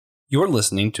You're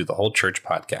listening to the Whole Church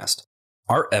Podcast.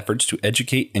 Our efforts to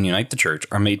educate and unite the church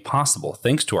are made possible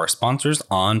thanks to our sponsors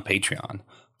on Patreon.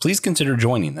 Please consider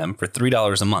joining them for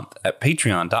 $3 a month at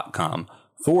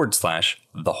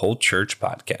patreon.com/The Whole Church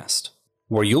Podcast,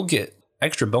 where you'll get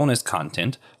extra bonus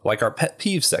content like our Pet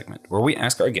Peeves segment, where we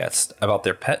ask our guests about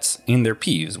their pets and their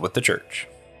peeves with the church.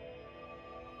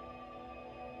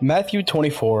 Matthew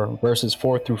 24, verses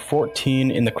 4 through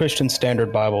 14 in the Christian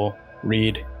Standard Bible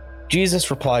read, Jesus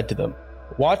replied to them,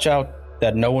 "Watch out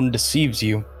that no one deceives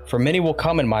you, for many will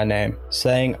come in my name,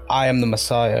 saying, 'I am the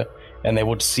Messiah,' and they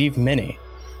will deceive many.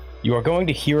 You are going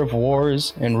to hear of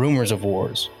wars and rumors of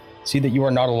wars. See that you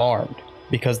are not alarmed,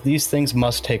 because these things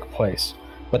must take place.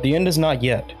 But the end is not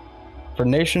yet. For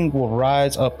nation will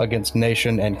rise up against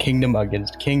nation and kingdom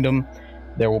against kingdom.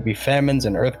 There will be famines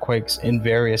and earthquakes in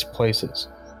various places.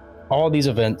 All these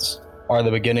events are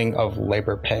the beginning of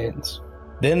labor pains.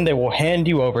 Then they will hand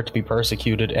you over to be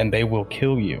persecuted, and they will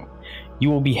kill you.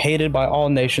 You will be hated by all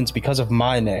nations because of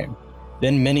my name.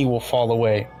 Then many will fall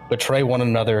away, betray one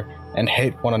another, and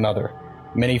hate one another.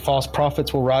 Many false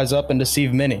prophets will rise up and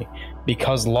deceive many.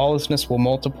 Because lawlessness will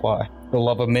multiply, the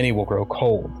love of many will grow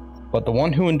cold. But the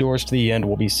one who endures to the end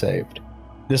will be saved.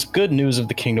 This good news of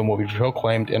the kingdom will be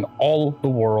proclaimed in all the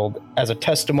world as a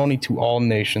testimony to all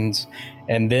nations,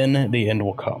 and then the end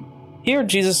will come." Here,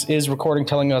 Jesus is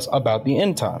telling us about the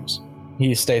end times.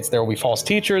 He states there will be false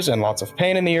teachers and lots of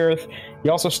pain in the earth. He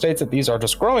also states that these are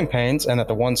just growing pains and that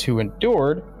the ones who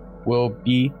endured will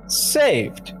be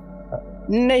saved.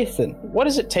 Nathan, what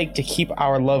does it take to keep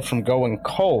our love from going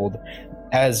cold,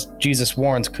 as Jesus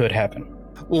warns could happen?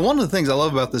 Well, one of the things I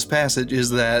love about this passage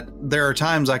is that there are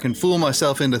times I can fool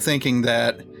myself into thinking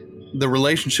that the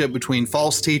relationship between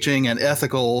false teaching and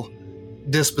ethical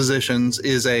dispositions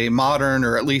is a modern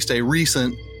or at least a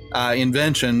recent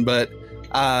invention, but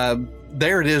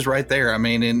there it is right there. I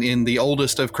mean, in the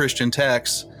oldest of Christian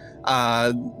texts,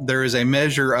 there is a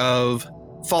measure of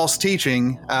false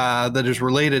teaching that is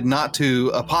related not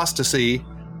to apostasy,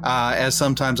 as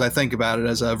sometimes I think about it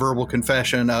as a verbal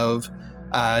confession of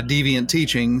deviant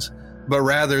teachings, but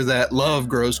rather that love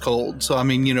grows cold. So, I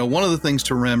mean, one of the things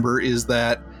to remember is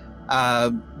that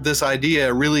this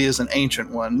idea really is an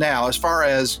ancient one. Now, as far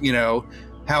as,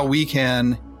 how we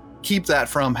can keep that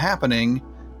from happening,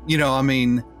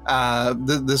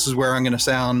 this is where I'm going to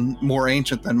sound more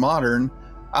ancient than modern.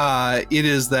 It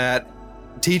is that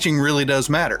teaching really does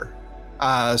matter.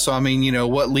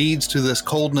 What leads to this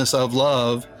coldness of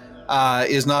love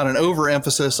is not an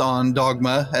overemphasis on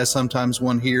dogma, as sometimes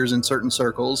one hears in certain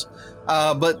circles,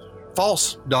 but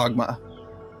false dogma.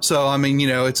 So,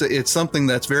 it's something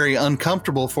that's very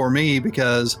uncomfortable for me,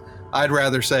 because I'd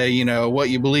rather say, what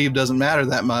you believe doesn't matter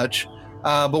that much.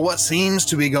 But what seems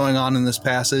to be going on in this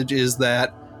passage is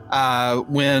that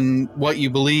when what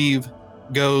you believe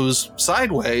goes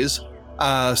sideways,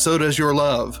 so does your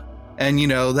love. And,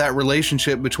 that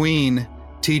relationship between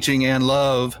teaching and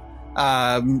love,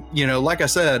 like I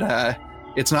said,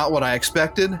 it's not what I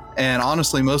expected. And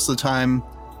honestly, most of the time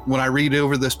when I read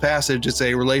over this passage, it's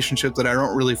a relationship that I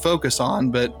don't really focus on,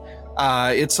 but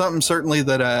it's something certainly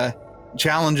that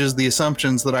challenges the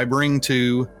assumptions that I bring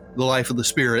to the life of the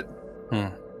Spirit.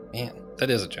 Man, that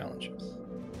is a challenge.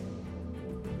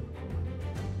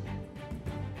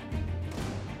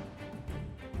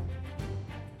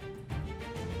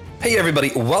 Hey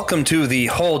everybody, welcome to the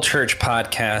Whole Church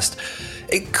Podcast.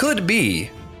 It could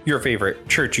be your favorite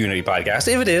church unity podcast.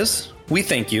 If it is, we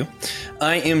thank you.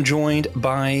 I am joined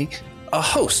by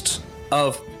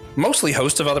mostly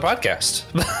hosts of other podcasts.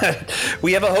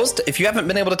 We have a host, if you haven't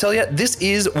been able to tell yet, this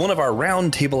is one of our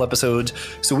round table episodes.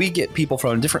 So we get people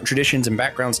from different traditions and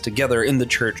backgrounds together in the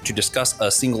church to discuss a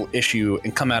single issue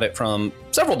and come at it from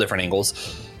several different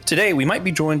angles. Today, we might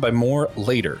be joined by more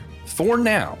later. For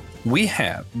now, we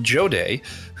have Joe Day,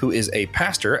 who is a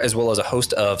pastor as well as a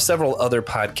host of several other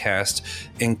podcasts,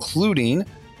 including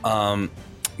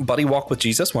Buddy Walk with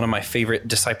Jesus, one of my favorite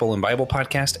disciple and Bible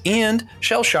podcasts, and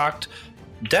Shell Shocked,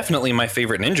 definitely my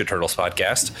favorite Ninja Turtles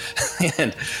podcast.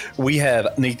 And we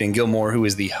have Nathan Gilmore, who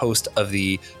is the host of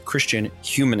the Christian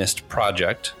Humanist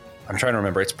Project. I'm trying to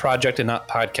remember. It's project and not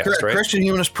podcast, Correct. right? Christian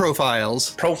Humanist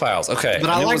Profiles. Profiles, okay. But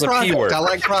I like project. I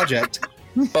like project.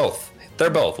 Both. They're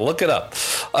both. Look it up.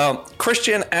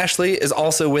 Christian Ashley is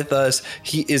also with us.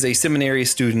 He is a seminary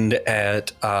student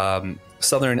at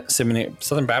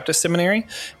Southern Baptist Seminary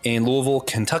in Louisville,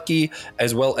 Kentucky,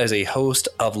 as well as a host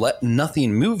of Let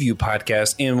Nothing Move You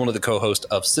podcast and one of the co-hosts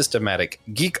of Systematic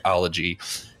Geekology.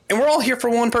 And we're all here for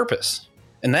one purpose,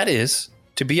 and that is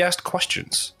to be asked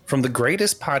questions from the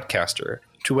greatest podcaster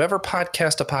to ever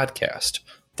podcast a podcast,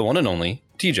 the one and only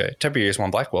TJ Tiberius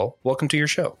One Blackwell. Welcome to your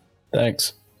show.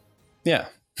 Thanks. Yeah.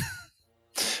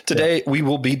 Today, we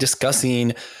will be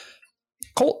discussing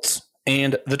cults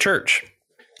and the church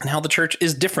and how the church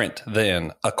is different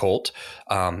than a cult.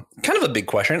 Kind of a big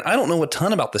question. I don't know a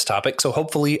ton about this topic, so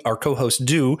hopefully our co-hosts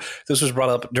do. This was brought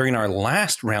up during our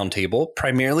last roundtable,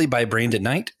 primarily by Brandon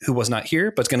Knight, who was not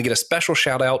here, but is going to get a special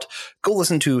shout out. Go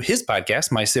listen to his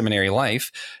podcast, My Seminary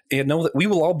Life, and know that we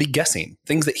will all be guessing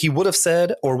things that he would have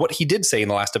said or what he did say in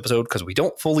the last episode because we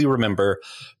don't fully remember.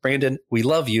 Brandon, we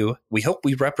love you. We hope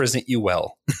we represent you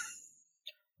well.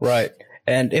 Right.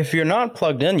 And if you're not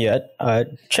plugged in yet,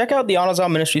 check out the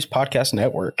Anazal Ministries podcast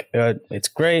network. It's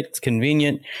great. It's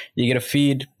convenient. You get a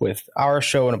feed with our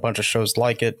show and a bunch of shows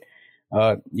like it.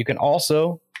 You can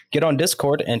also get on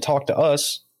Discord and talk to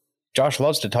us. Josh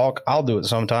loves to talk. I'll do it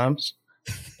sometimes.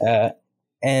 And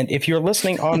if you're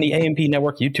listening on the AMP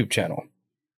Network YouTube channel,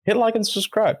 hit like and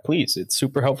subscribe, please. It's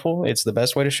super helpful. It's the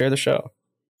best way to share the show.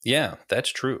 Yeah, that's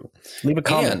true. Leave a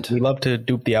comment. We love to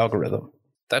dupe the algorithm.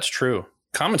 That's true.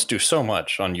 Comments do so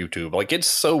much on YouTube. Like, it's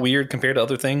so weird compared to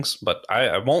other things, but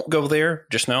I won't go there.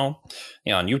 Just know,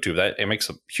 on YouTube, that it makes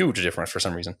a huge difference for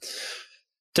some reason.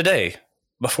 Today,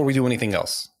 before we do anything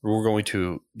else, we're going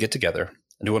to get together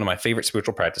and do one of my favorite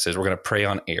spiritual practices. We're going to pray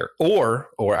on air, or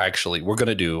actually, we're going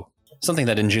to do something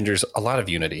that engenders a lot of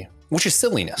unity, which is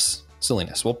silliness.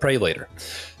 Silliness. We'll pray later.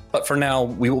 But for now,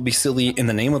 we will be silly in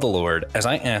the name of the Lord as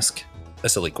I ask a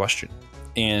silly question.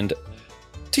 And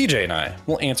TJ and I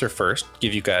will answer first,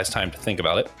 give you guys time to think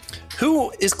about it.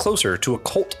 Who is closer to a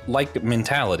cult-like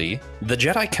mentality, the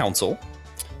Jedi Council,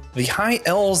 the High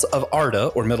Elves of Arda,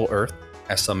 or Middle Earth,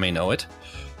 as some may know it,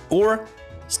 or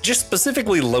just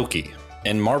specifically Loki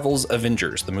in Marvel's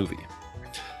Avengers, the movie?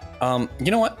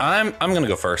 You know what? I'm going to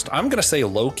go first. I'm going to say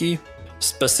Loki,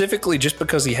 specifically just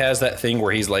because he has that thing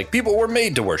where he's like, people were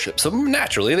made to worship, so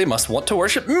naturally they must want to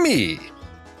worship me.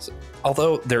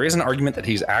 Although there is an argument that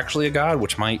he's actually a god,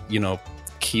 which might,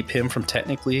 keep him from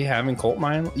technically having cult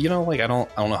mind. I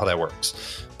don't know how that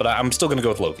works. But I'm still going to go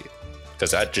with Loki because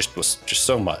that just was just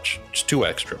so much, just too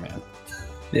extra, man.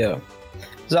 Yeah.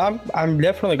 So I'm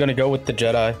definitely going to go with the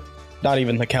Jedi, not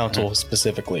even the Council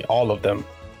specifically, all of them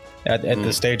at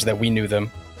the stage that we knew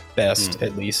them best,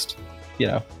 at least,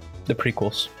 the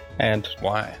prequels. And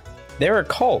why? They're a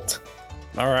cult.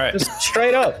 All right. Just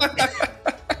straight up.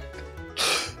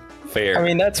 Fair. I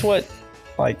mean, that's what,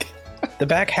 the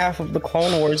back half of the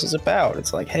Clone Wars is about.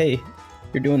 It's like, hey,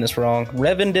 you're doing this wrong.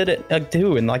 Revan did it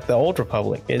too in, the Old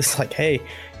Republic. It's like, hey,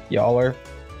 y'all are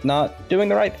not doing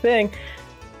the right thing.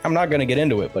 I'm not going to get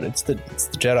into it, but it's the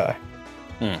Jedi.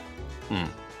 All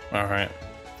right.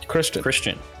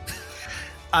 Christian.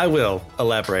 I will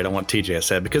elaborate on what TJ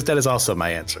said, because that is also my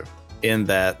answer, in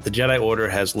that the Jedi Order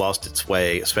has lost its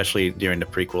way, especially during the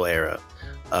prequel era.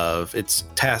 Of its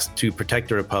task to protect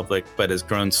the Republic, but has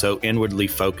grown so inwardly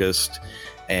focused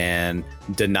and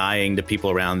denying the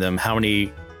people around them. How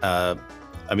many,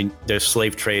 there's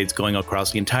slave trades going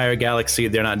across the entire galaxy.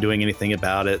 They're not doing anything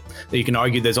about it. You can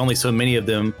argue there's only so many of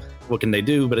them. What can they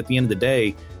do? But at the end of the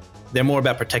day, they're more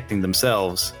about protecting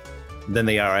themselves than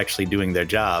they are actually doing their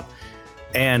job,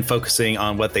 and focusing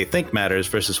on what they think matters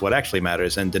versus what actually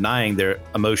matters, and denying their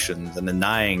emotions and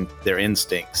denying their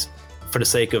instincts for the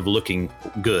sake of looking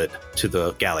good to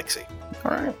the galaxy.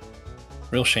 All right.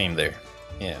 Real shame there.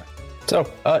 Yeah. So,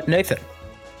 Nathan.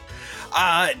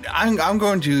 I'm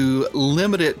going to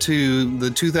limit it to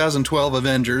the 2012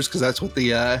 Avengers, because that's what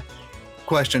the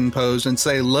question posed, and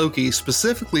say Loki,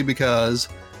 specifically because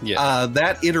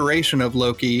that iteration of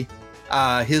Loki,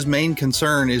 his main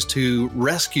concern is to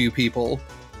rescue people,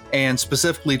 and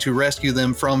specifically to rescue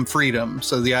them from freedom.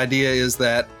 So the idea is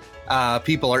that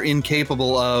people are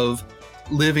incapable of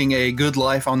living a good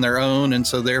life on their own, and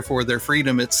so therefore their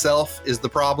freedom itself is the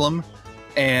problem.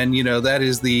 And that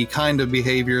is the kind of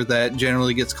behavior that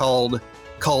generally gets called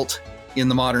cult in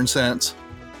the modern sense.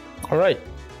 All right,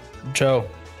 Joe,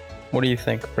 what do you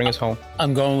think? Bring us home.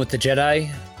 I'm going with the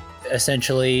Jedi.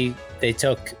 Essentially, they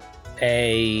took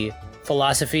a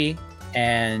philosophy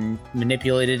and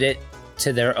manipulated it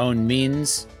to their own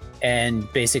means, and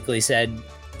basically said,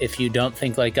 if you don't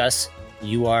think like us,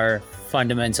 you are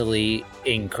fundamentally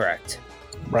incorrect.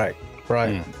 Right.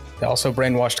 They also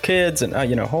brainwashed kids and,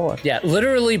 hold on. Yeah,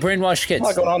 literally brainwashed kids. A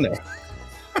lot going on there.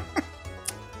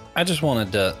 I just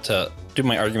wanted to do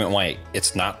my argument why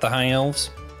it's not the High Elves,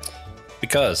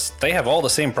 because they have all the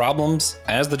same problems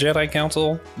as the Jedi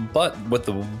Council, but with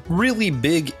the really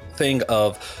big thing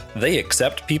of they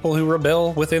accept people who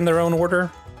rebel within their own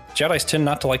order. Jedis tend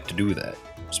not to like to do that.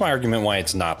 That's my argument why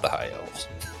it's not the High Elves.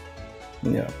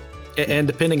 Yeah. And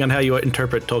depending on how you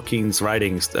interpret Tolkien's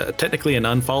writings, technically an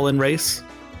unfallen race,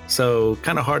 So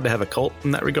kind of hard to have a cult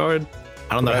in that regard.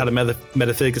 I don't know how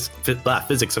the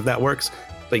physics of that works,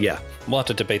 but yeah. We'll have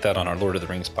to debate that on our Lord of the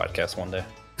Rings podcast one day.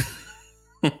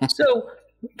 So,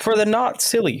 for the not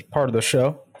silly part of the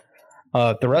show,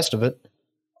 the rest of it,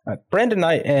 Brandon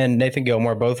Knight and Nathan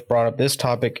Gilmore both brought up this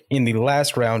topic in the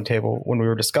last roundtable when we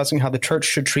were discussing how the church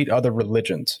should treat other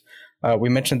religions. We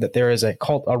mentioned that there is a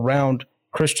cult around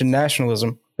Christian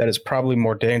nationalism that is probably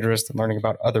more dangerous than learning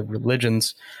about other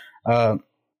religions.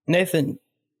 Nathan,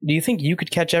 do you think you could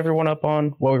catch everyone up on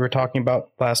what we were talking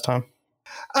about last time?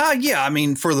 Yeah, I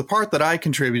mean, for the part that I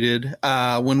contributed,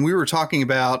 when we were talking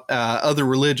about other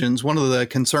religions, one of the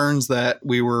concerns that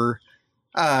we were,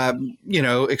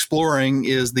 exploring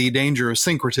is the danger of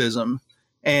syncretism.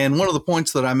 And one of the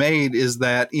points that I made is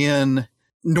that in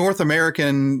North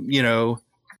American, I'm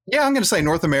going to say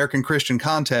North American Christian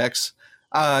contexts,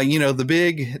 the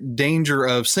big danger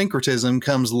of syncretism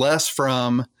comes less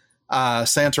from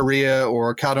Santeria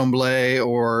or Candomblé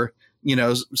or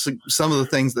some of the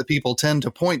things that people tend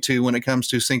to point to when it comes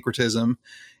to syncretism.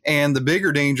 And the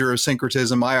bigger danger of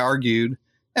syncretism, I argued,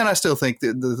 and I still think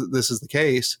that this is the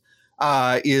case,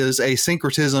 is a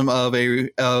syncretism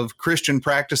of Christian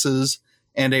practices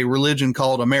and a religion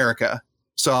called America.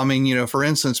 So, I mean, for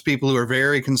instance, people who are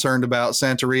very concerned about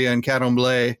Santeria and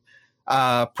Candomblé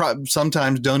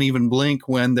sometimes don't even blink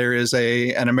when there is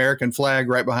an American flag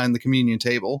right behind the communion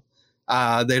table.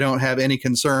 They don't have any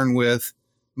concern with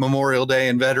Memorial Day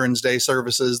and Veterans Day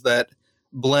services that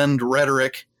blend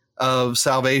rhetoric of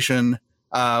salvation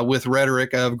with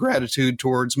rhetoric of gratitude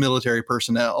towards military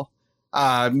personnel.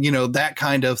 That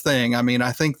kind of thing. I mean,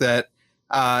 I think that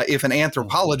if an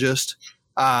anthropologist,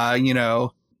 I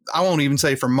won't even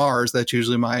say from Mars, that's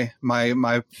usually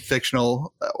my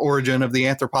fictional origin of the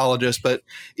anthropologist, but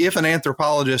if an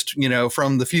anthropologist,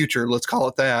 from the future, let's call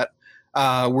it that,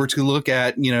 were to look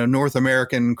at, North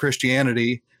American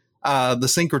Christianity, the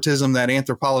syncretism that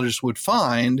anthropologists would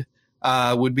find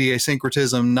would be a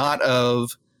syncretism not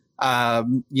of,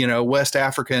 West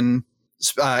African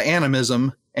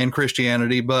animism and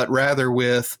Christianity, but rather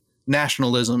with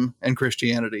nationalism and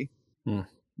Christianity.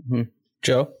 Mm-hmm.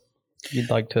 Joe, you'd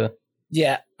like to?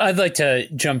 Yeah, I'd like to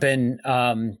jump in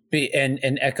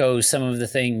and echo some of the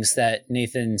things that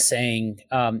Nathan's saying.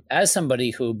 As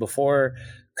somebody who, before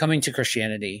coming to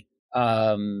Christianity,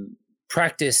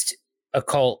 practiced a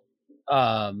cult,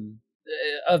 a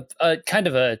kind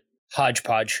of a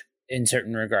hodgepodge in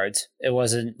certain regards. It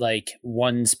wasn't like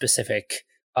one specific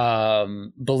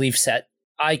belief set.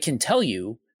 I can tell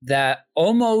you that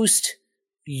almost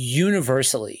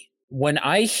universally, when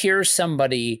I hear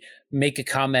somebody make a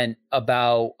comment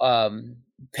about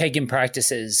pagan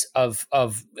practices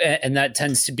and that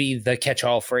tends to be the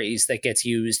catch-all phrase that gets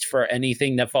used for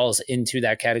anything that falls into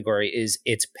that category, is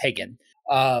it's pagan.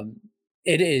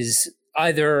 It is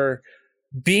either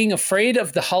being afraid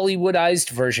of the Hollywoodized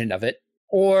version of it,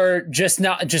 or just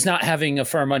not having a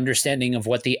firm understanding of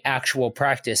what the actual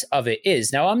practice of it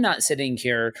is. Now, I'm not sitting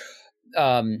here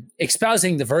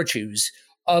espousing the virtues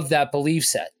of that belief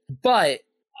set, but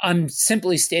I'm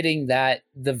simply stating that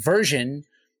the version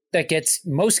that gets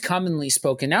most commonly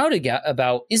spoken out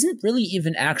about isn't really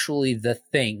even actually the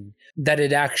thing that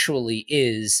it actually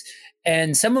is.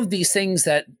 And some of these things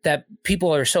that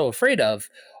people are so afraid of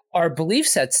are belief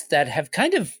sets that have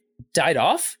kind of died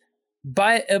off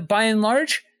by and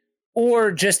large,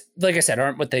 or just, like I said,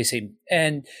 aren't what they seem.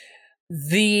 And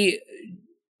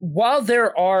while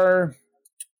there are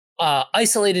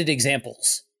isolated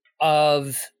examples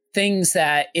of things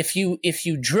that if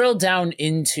you drill down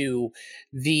into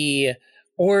the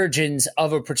origins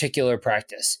of a particular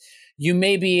practice, you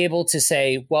may be able to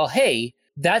say, well, hey,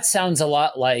 that sounds a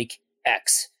lot like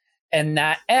X. And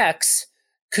that X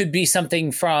could be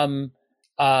something from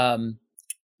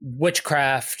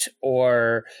witchcraft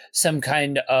or some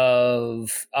kind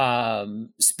of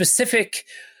specific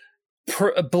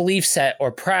belief set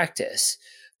or practice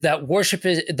that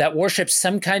worships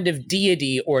some kind of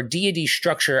deity or deity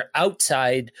structure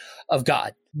outside of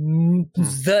God.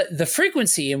 The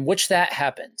frequency in which that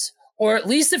happens, or at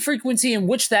least the frequency in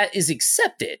which that is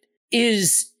accepted,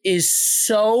 is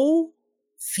so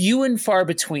few and far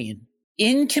between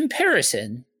in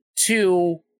comparison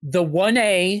to the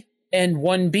 1A and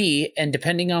 1B, and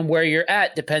depending on where you're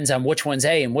at, depends on which one's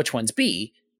A and which one's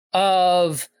B,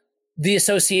 of the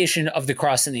association of the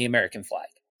cross and the American flag.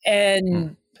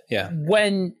 And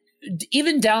when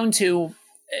even down to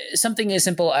something as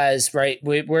simple as, right,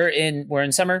 we're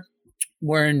in summer,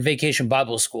 we're in vacation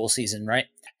Bible school season, right?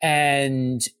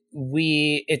 And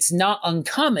it's not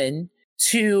uncommon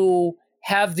to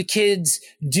have the kids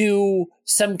do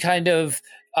some kind of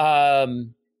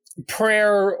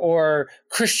prayer or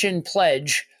Christian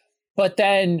pledge, but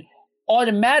then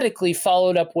automatically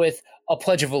followed up with a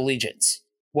Pledge of Allegiance.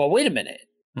 Well, wait a minute.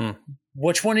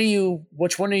 Which one are you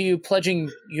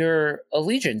pledging your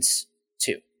allegiance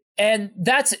to? And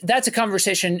that's a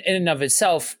conversation in and of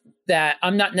itself that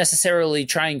I'm not necessarily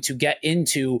trying to get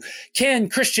into. Can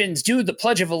Christians do the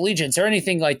Pledge of Allegiance or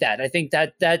anything like that? I think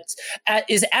that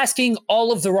is asking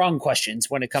all of the wrong questions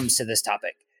when it comes to this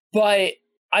topic. But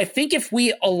I think if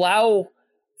we allow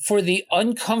for the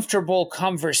uncomfortable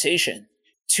conversation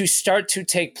to start to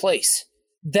take place,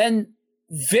 then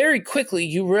very quickly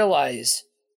you realize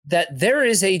that there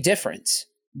is a difference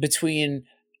between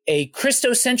a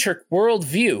Christocentric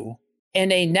worldview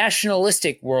and a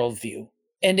nationalistic worldview,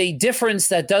 and a difference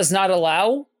that does not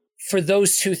allow for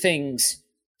those two things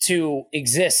to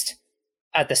exist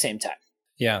at the same time.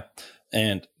 Yeah.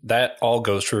 And that all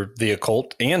goes for the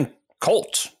occult and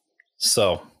cult.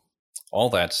 So all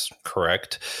that's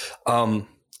correct. And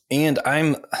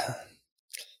I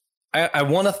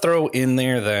want to throw in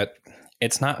there that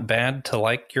it's not bad to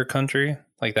like your country.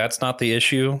 Like, that's not the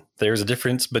issue. There's a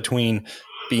difference between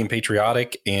being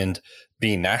patriotic and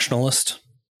being nationalist.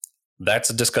 That's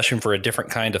a discussion for a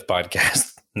different kind of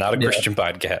podcast, not a Christian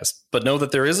podcast. But know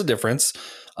that there is a difference.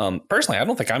 Personally, I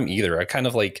don't think I'm either. I kind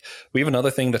of like, we have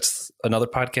another thing that's another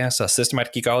podcast,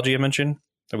 Systematic Ecology I mentioned,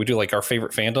 that we do like our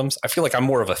favorite fandoms. I feel like I'm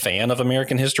more of a fan of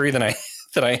American history than I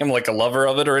am like a lover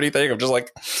of it or anything. I'm just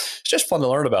like, it's just fun to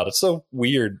learn about. It's so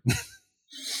weird.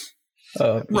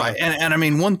 Right. And I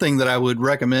mean, one thing that I would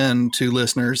recommend to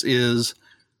listeners is,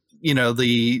 you know,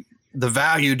 the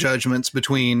value judgments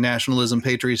between nationalism,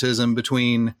 patriotism,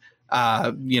 between,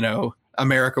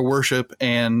 America worship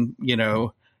and,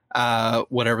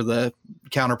 whatever the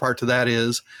counterpart to that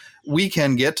is. We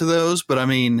can get to those. But I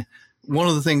mean, one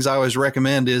of the things I always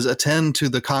recommend is attend to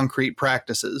the concrete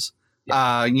practices.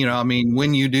 Yeah.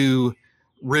 When you do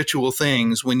ritual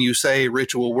things, when you say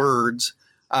ritual words,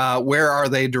 where are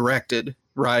they directed?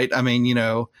 Right. I mean,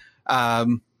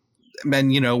 one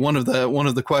of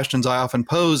the questions I often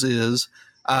pose is,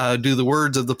 do the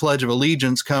words of the Pledge of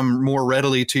Allegiance come more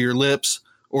readily to your lips,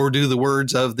 or do the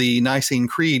words of the Nicene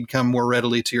Creed come more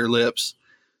readily to your lips?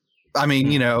 I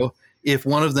mean, if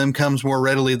one of them comes more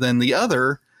readily than the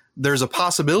other, there's a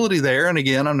possibility there. And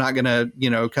again, I'm not going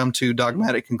to, come to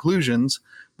dogmatic conclusions,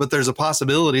 but there's a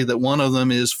possibility that one of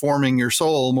them is forming your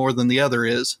soul more than the other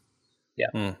is.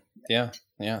 Yeah.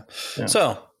 Yeah.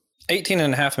 So 18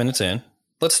 and a half minutes in,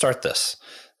 let's start this.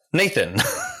 Nathan,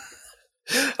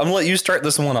 I'm going to let you start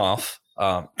this one off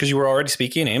because you were already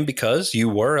speaking and because you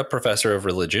were a professor of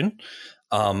religion.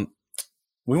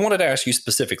 We wanted to ask you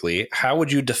specifically, how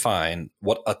would you define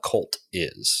what a cult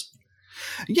is?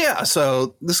 Yeah,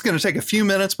 so this is going to take a few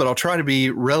minutes, but I'll try to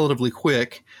be relatively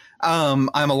quick. I'm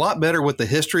a lot better with the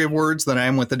history of words than I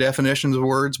am with the definitions of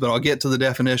words, but I'll get to the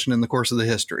definition in the course of the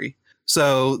history.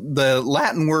 So the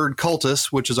Latin word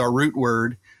cultus, which is our root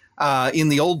word, in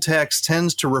the Old Text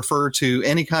tends to refer to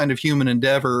any kind of human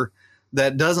endeavor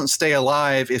that doesn't stay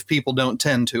alive if people don't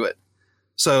tend to it.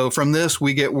 So from this,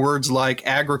 we get words like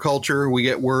agriculture, we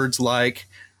get words like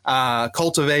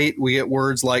cultivate, we get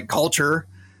words like culture.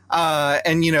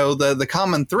 And, the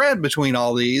common thread between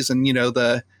all these, and,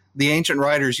 the ancient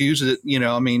writers use it,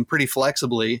 pretty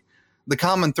flexibly. The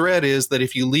common thread is that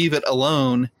if you leave it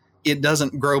alone, it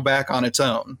doesn't grow back on its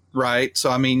own, right?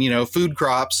 So, food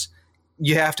crops,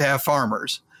 you have to have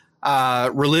farmers.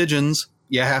 Religions,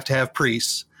 you have to have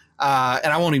priests.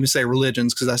 And I won't even say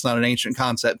religions because that's not an ancient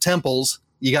concept. Temples,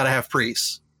 you got to have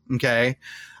priests, okay?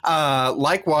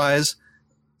 Likewise,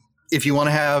 if you want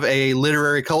to have a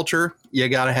literary culture, you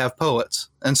got to have poets,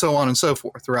 and so on and so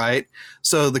forth, right?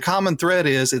 So the common thread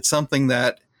is it's something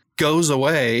that goes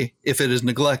away if it is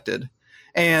neglected.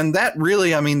 And that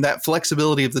really, that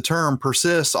flexibility of the term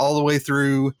persists all the way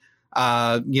through,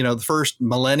 the first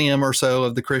millennium or so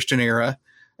of the Christian era,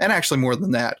 and actually more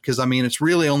than that, because, it's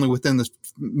really only within the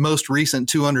most recent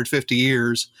 250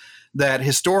 years that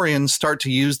historians start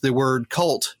to use the word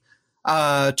cult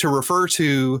to refer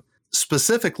to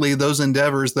specifically those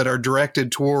endeavors that are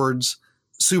directed towards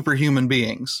superhuman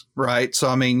beings, right?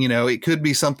 So, it could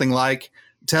be something like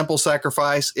temple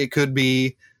sacrifice. It could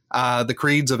be the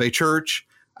creeds of a church.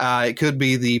 It could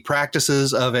be the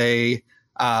practices of a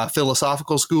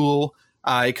philosophical school.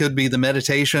 It could be the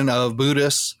meditation of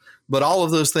Buddhists. But all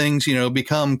of those things,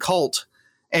 become cult.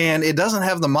 And it doesn't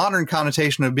have the modern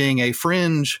connotation of being a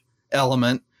fringe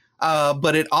element,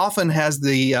 but it often has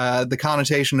the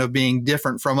connotation of being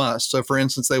different from us. So, for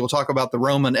instance, they will talk about the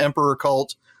Roman emperor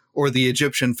cult or the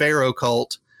Egyptian pharaoh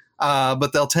cult,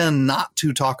 but they'll tend not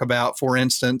to talk about, for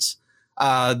instance,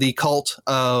 the cult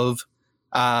of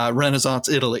Renaissance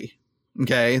Italy.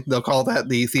 Okay, they'll call that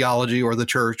the theology or the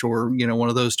church or, one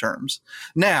of those terms.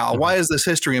 Now, why is this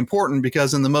history important?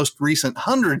 Because in the most recent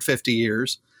 150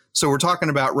 years, so we're talking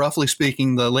about, roughly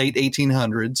speaking, the late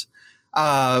 1800s,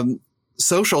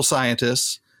 social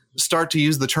scientists start to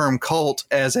use the term cult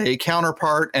as a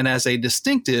counterpart and as a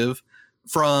distinctive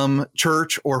from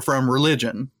church or from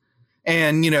religion.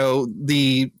 And,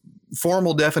 the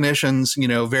formal definitions,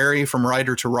 vary from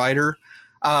writer to writer.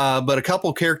 But a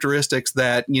couple characteristics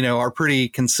that, are pretty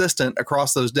consistent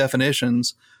across those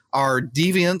definitions are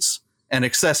deviance and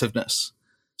excessiveness.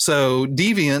 So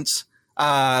deviance,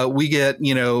 we get,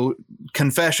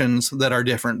 confessions that are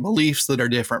different, beliefs that are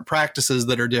different, practices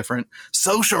that are different,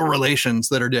 social relations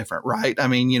that are different, right? I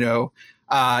mean,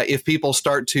 if people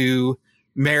start to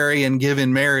marry and give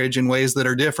in marriage in ways that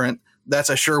are different, that's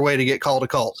a sure way to get called a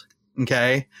cult.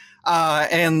 Okay.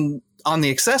 And on the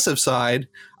excessive side,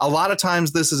 a lot of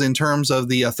times this is in terms of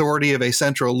the authority of a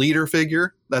central leader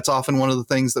figure. That's often one of the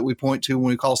things that we point to when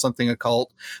we call something a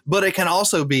cult. But it can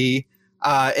also be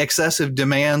excessive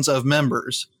demands of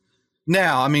members.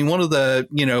 Now, I mean, one of the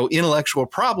intellectual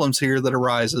problems here that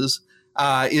arises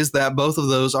is that both of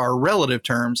those are relative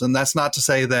terms, and that's not to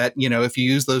say that if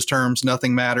you use those terms,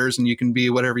 nothing matters and you can be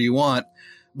whatever you want.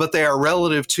 But they are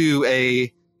relative to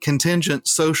a contingent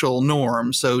social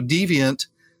norm. So deviant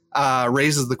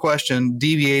raises the question,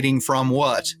 deviating from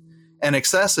what? And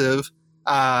excessive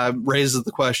raises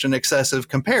the question, excessive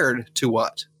compared to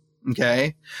what?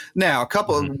 Okay. Now,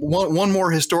 one more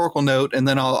historical note, and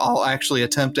then I'll actually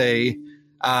attempt a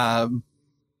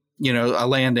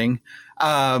landing.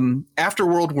 After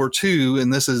World War II,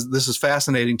 and this is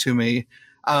fascinating to me,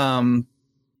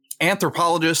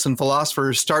 anthropologists and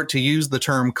philosophers start to use the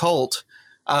term cult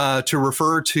to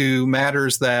refer to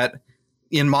matters that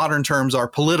in modern terms are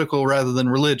political rather than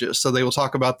religious. So they will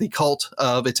talk about the cult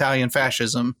of Italian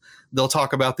fascism. They'll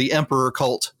talk about the emperor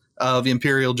cult of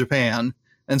Imperial Japan,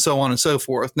 and so on and so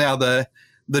forth. Now, the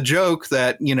joke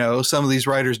that, some of these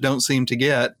writers don't seem to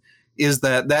get is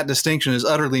that distinction is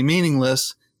utterly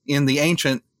meaningless in the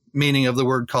ancient meaning of the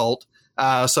word cult.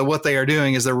 So what they are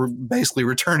doing is they're basically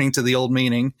returning to the old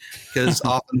meaning, because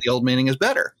often the old meaning is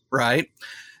better, right?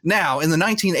 Now, in the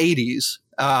 1980s,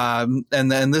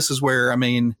 and then this is where,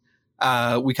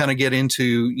 we kind of get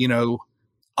into,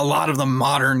 a lot of the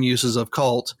modern uses of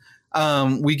cult.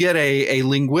 We get a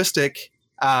linguistic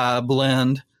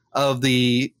blend of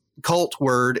the cult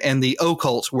word and the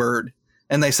occult word.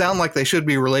 And they sound like they should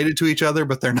be related to each other,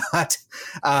 but they're not.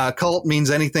 Cult means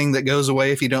anything that goes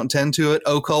away if you don't tend to it.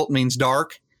 Occult means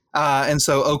dark. And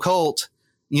so occult,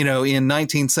 in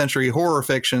 19th century horror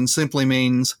fiction simply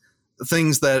means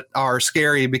things that are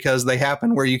scary because they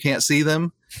happen where you can't see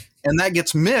them. And that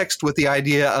gets mixed with the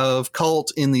idea of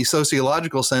cult in the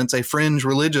sociological sense, a fringe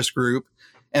religious group.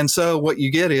 And so what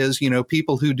you get is,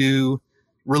 people who do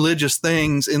religious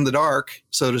things in the dark,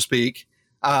 so to speak,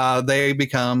 they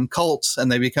become cults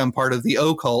and they become part of the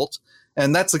occult.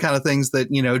 And that's the kind of things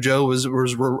that, Joe was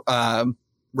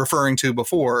referring to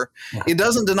before. It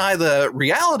doesn't deny the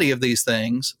reality of these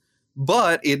things,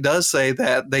 but it does say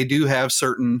that they do have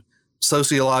certain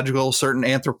sociological, certain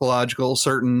anthropological,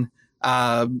 certain,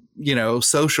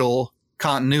 social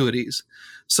continuities.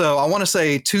 So I want to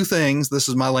say two things. This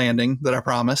is my landing that I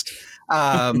promised.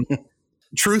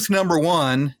 Truth number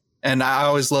one, and I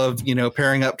always love,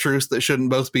 pairing up truths that shouldn't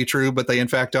both be true, but they in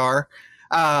fact are.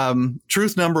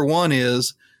 Truth number one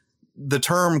is the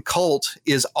term cult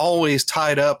is always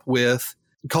tied up with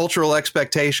cultural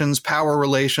expectations, power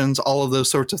relations, all of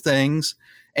those sorts of things.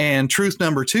 And truth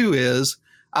number two is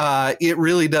it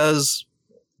really does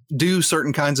do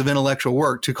certain kinds of intellectual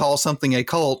work. To call something a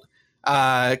cult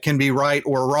can be right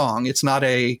or wrong. It's not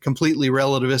a completely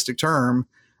relativistic term.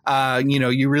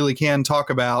 You really can talk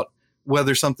about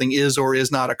whether something is or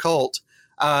is not a cult.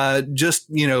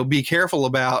 Just, be careful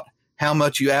about how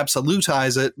much you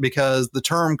absolutize it, because the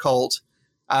term cult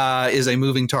is a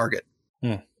moving target.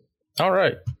 All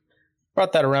right.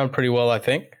 Brought that around pretty well, I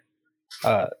think.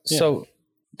 So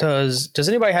does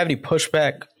anybody have any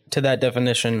pushback to that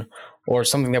definition or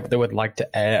something that they would like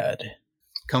to add?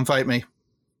 Come fight me.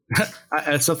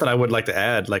 It's something I would like to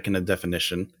add, like in a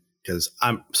definition, because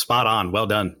I'm spot on. Well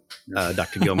done,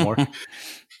 Dr. Gilmore.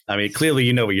 I mean, clearly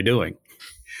you know what you're doing.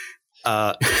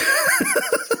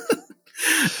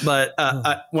 But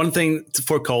one thing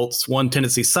for cults, one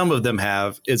tendency some of them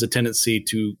have is a tendency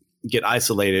to get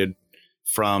isolated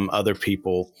from other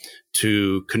people,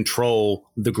 to control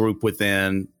the group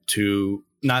within, to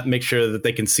not make sure that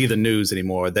they can see the news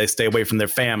anymore. They stay away from their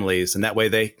families, and that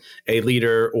way a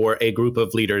leader or a group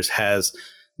of leaders has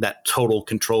that total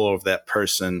control over that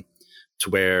person, to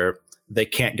where they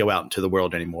can't go out into the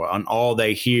world anymore. And all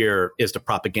they hear is the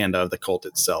propaganda of the cult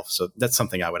itself. So that's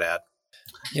something I would add.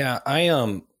 Yeah,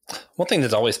 one thing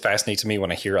that always fascinates me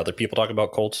when I hear other people talk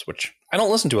about cults, which I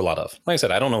don't listen to a lot of. Like I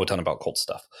said, I don't know a ton about cult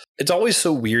stuff. It's always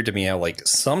so weird to me how like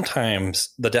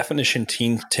sometimes the definition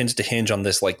tends to hinge on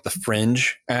this like the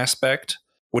fringe aspect,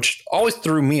 which always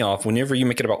threw me off whenever you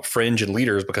make it about fringe and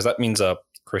leaders, because that means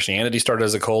Christianity started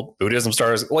as a cult, Buddhism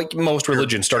started as, like most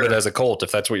religions started as a cult,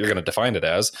 if that's what you're going to define it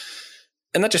as.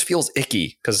 And that just feels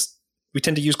icky because we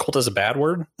tend to use cult as a bad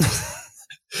word.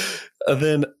 And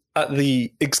then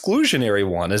the exclusionary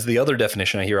one is the other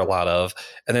definition I hear a lot of.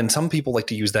 And then some people like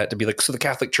to use that to be like, so the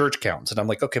Catholic Church counts. And I'm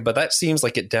like, okay, but that seems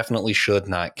like it definitely should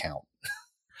not count.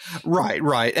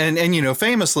 Right. And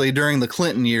famously during the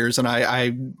Clinton years, and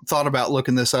I thought about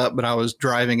looking this up, but I was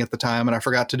driving at the time and I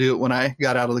forgot to do it when I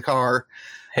got out of the car.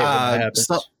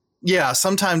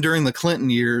 Sometime during the Clinton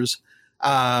years,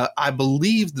 I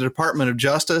believe the Department of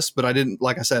Justice, but I didn't,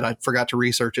 like I said, I forgot to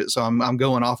research it. So I'm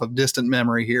going off of distant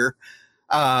memory here.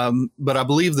 But I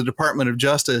believe the Department of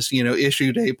Justice,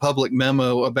 issued a public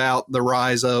memo about the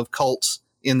rise of cults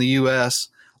in the U.S.,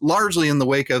 largely in the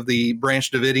wake of the Branch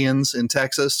Davidians in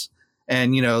Texas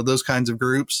and, those kinds of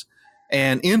groups.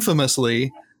 And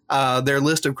infamously, their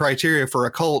list of criteria for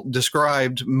a cult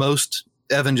described most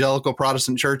evangelical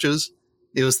Protestant churches.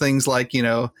 It was things like,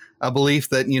 a belief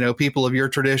that, people of your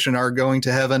tradition are going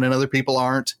to heaven and other people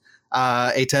aren't,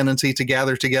 a tendency to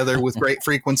gather together with great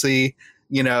frequency,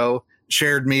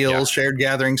 shared meals, shared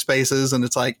gathering spaces. And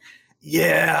it's like,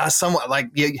 somewhat like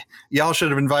y'all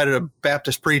should have invited a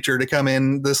Baptist preacher to come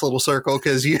in this little circle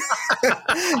because you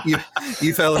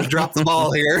fellas dropped the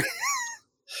ball here.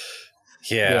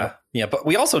 Yeah. But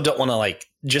we also don't want to like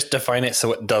just define it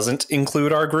so it doesn't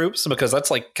include our groups, because that's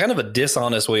like kind of a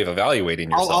dishonest way of evaluating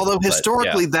yourself. Although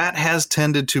historically that has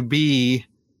tended to be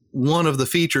one of the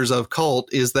features of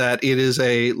cult, is that it is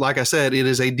like I said, it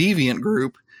is a deviant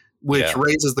group, which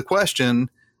raises the question,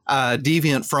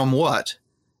 deviant from what?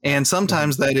 And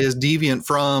sometimes that is deviant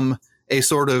from a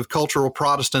sort of cultural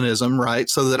Protestantism, right?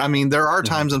 So that, there are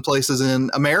times and places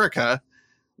in America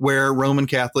where Roman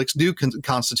Catholics do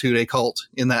constitute a cult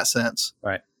in that sense.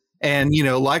 Right. And,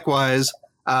 likewise,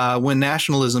 when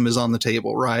nationalism is on the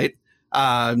table, right?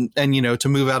 And, to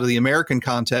move out of the American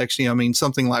context,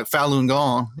 something like Falun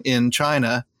Gong in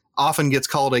China often gets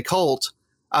called a cult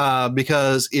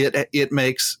because it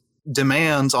makes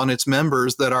demands on its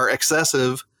members that are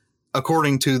excessive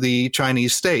according to the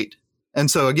Chinese state.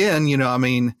 And so again,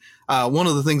 one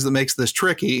of the things that makes this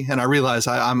tricky, and I realize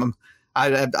I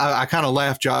kind of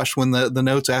laughed, Josh, when the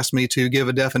notes asked me to give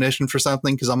a definition for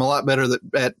something, because I'm a lot better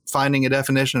at finding a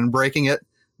definition and breaking it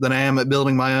than I am at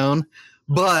building my own.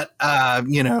 But,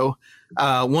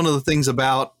 one of the things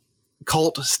about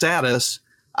cult status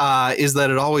is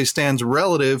that it always stands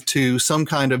relative to some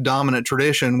kind of dominant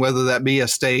tradition, whether that be a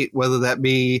state, whether that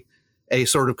be a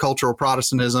sort of cultural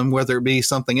Protestantism, whether it be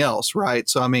something else, right?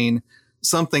 So,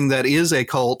 something that is a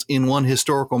cult in one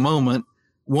historical moment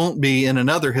won't be in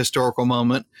another historical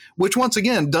moment, which once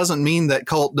again doesn't mean that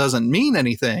cult doesn't mean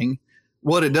anything.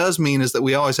 What it does mean is that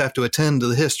we always have to attend to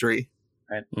the history.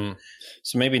 Right.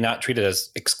 So maybe not treat it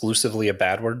as exclusively a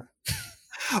bad word.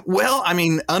 Well,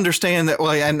 understand that.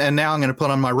 Well, and now I'm going to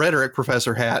put on my rhetoric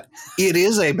professor hat. It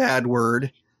is a bad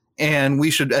word, and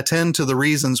we should attend to the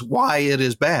reasons why it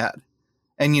is bad.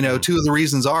 And, two of the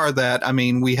reasons are that,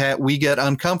 we get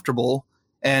uncomfortable.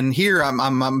 And here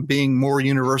I'm being more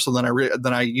universal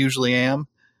than I usually am.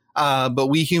 But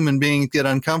we human beings get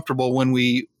uncomfortable when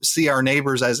we see our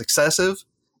neighbors as excessive,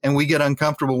 and we get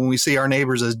uncomfortable when we see our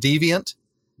neighbors as deviant.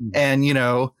 And,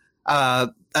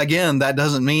 again, that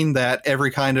doesn't mean that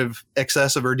every kind of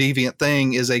excessive or deviant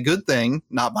thing is a good thing,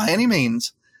 not by any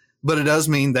means. But it does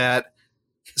mean that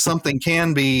something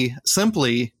can be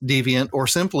simply deviant or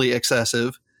simply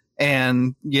excessive.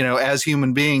 And, as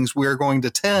human beings, we're going to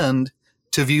tend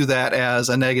to view that as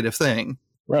a negative thing.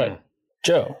 Right.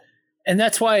 Joe. And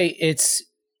that's why it's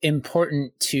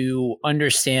important to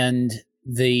understand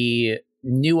the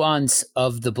nuance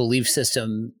of the belief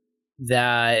system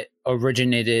that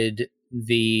originated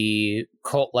the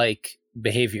cult-like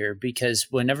behavior. Because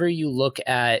whenever you look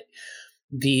at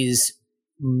these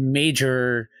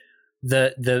major,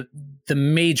 the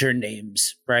major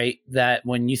names, right, that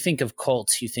when you think of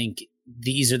cults, you think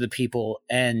these are the people.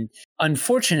 And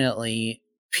unfortunately,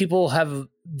 people have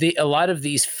a lot of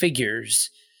these figures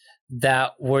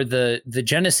that were the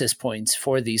genesis points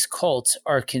for these cults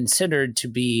are considered to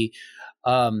be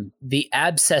the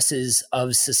abscesses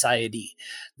of society.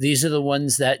 These are the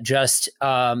ones that just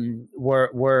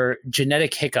were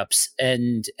genetic hiccups,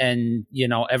 and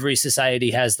every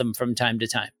society has them from time to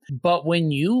time. But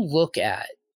when you look at,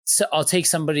 so I'll take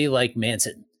somebody like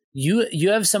Manson.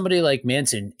 You have somebody like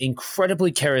Manson,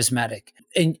 incredibly charismatic,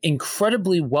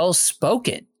 incredibly well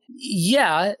spoken.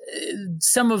 Yeah,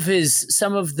 some of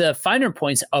the finer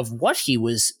points of what he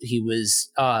was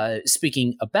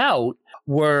speaking about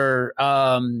were,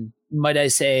 might I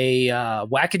say,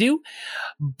 wackadoo,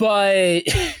 but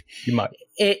You might.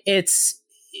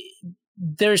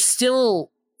 there's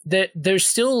still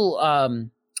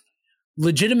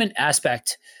legitimate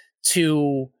aspect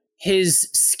to his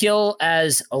skill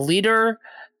as a leader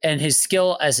and his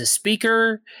skill as a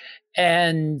speaker,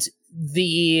 and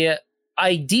the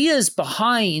ideas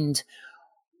behind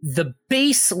the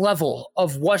base level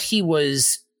of what he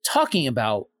was talking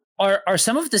about are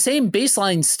some of the same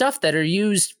baseline stuff that are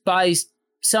used by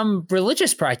some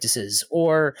religious practices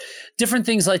or different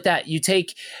things like that. You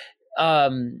take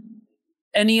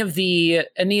any of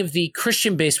the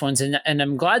Christian based ones, and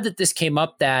I'm glad that this came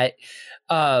up, that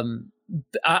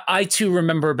I too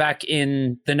remember back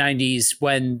in the 90s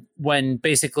when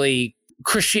basically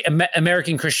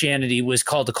American Christianity was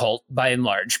called a cult by and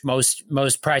large.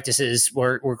 Most practices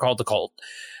were called a cult.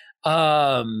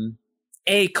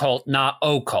 A cult, not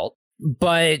occult.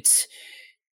 But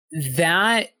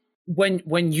that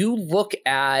when you look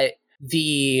at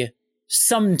the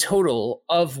sum total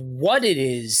of what it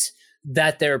is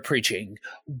that they're preaching,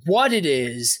 what it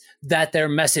is that their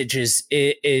message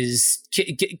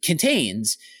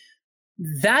contains,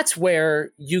 that's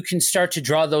where you can start to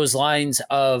draw those lines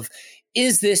of,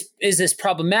 is this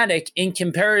problematic in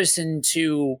comparison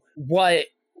to what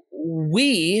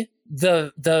we,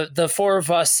 the four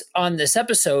of us on this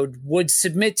episode, would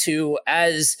submit to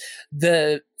as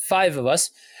the five of us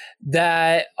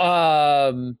that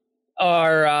are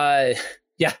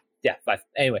five.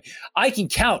 Anyway, I can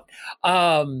count.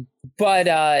 But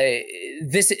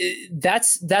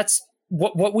that's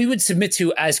what we would submit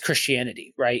to as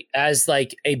Christianity, right? As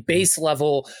like a base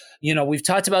level. We've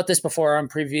talked about this before on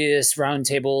previous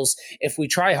roundtables. If we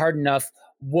try hard enough,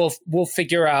 we'll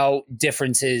figure out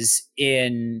differences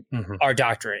in our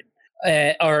doctrine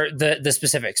or the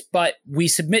specifics, but we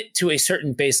submit to a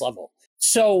certain base level.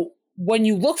 So when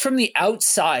you look from the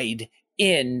outside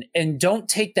in and don't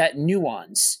take that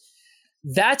nuance,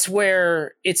 that's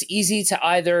where it's easy to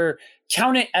either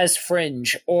count it as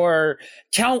fringe or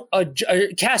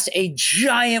cast a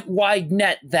giant wide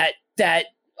net that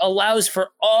allows for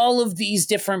all of these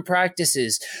different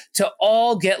practices to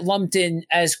all get lumped in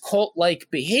as cult-like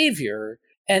behavior.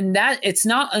 And that it's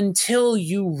not until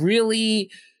you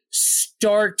really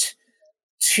start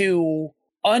to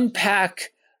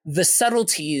unpack the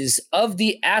subtleties of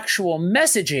the actual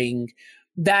messaging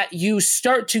that you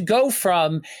start to go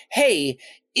from, hey,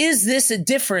 is this a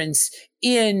difference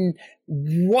in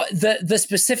what the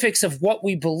specifics of what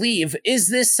we believe? Is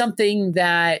this something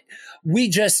that we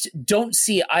just don't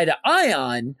see eye to eye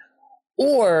on?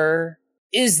 Or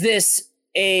is this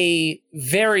a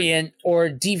variant or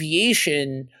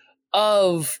deviation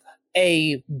of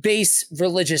a base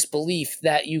religious belief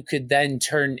that you could then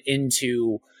turn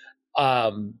into,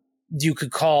 you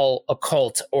could call a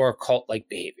cult or cult-like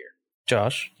behavior?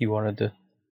 Josh, you wanted to?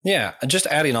 Yeah, just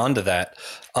adding on to that,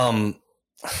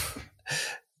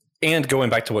 and going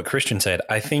back to what Christian said,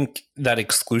 I think that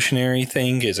exclusionary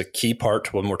thing is a key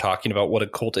part when we're talking about what a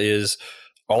cult is,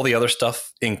 all the other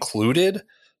stuff included.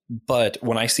 But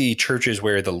when I see churches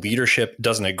where the leadership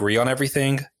doesn't agree on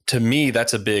everything, to me,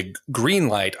 that's a big green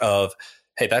light of,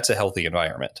 hey, that's a healthy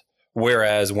environment.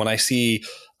 Whereas when I see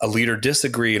a leader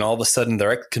disagree and all of a sudden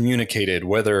they're excommunicated,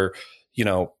 whether,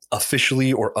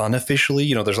 officially or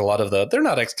unofficially, there's a lot of they're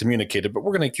not excommunicated, but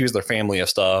we're going to accuse their family of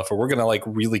stuff, or we're going to like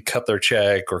really cut their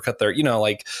check or cut their,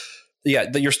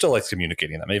 you're still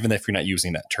excommunicating them, even if you're not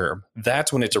using that term.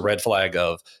 That's when it's a red flag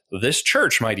of this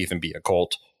church might even be a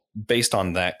cult based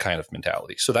on that kind of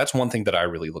mentality. So that's one thing that I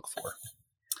really look for.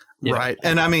 Yeah. Right.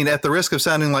 And I mean, at the risk of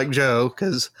sounding like Joe,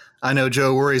 because I know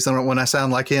Joe worries when I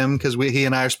sound like him, because he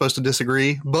and I are supposed to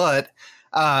disagree. But,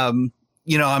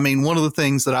 one of the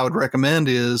things that I would recommend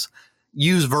is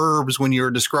use verbs when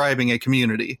you're describing a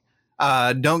community.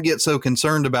 Don't get so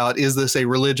concerned about, is this a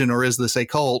religion or is this a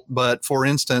cult? But for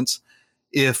instance,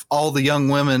 if all the young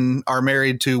women are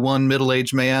married to one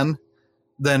middle-aged man,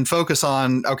 then focus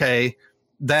on, okay,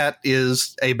 that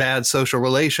is a bad social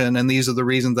relation, and these are the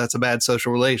reasons that's a bad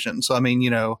social relation. So,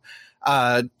 to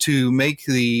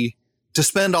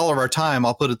spend all of our time,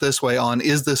 I'll put it this way, on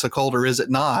is this a cult or is it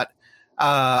not,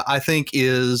 I think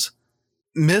is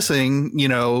missing,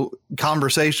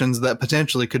 conversations that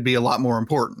potentially could be a lot more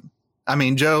important. I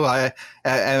mean, Joe,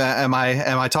 am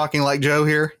I talking like Joe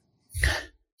here?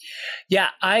 Yeah,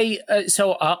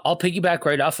 so I'll piggyback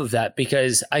right off of that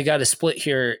because I got a split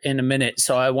here in a minute.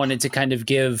 So I wanted to kind of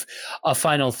give a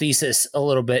final thesis a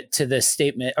little bit to this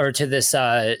statement or to this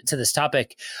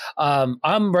topic.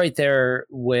 I'm right there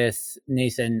with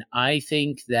Nathan. I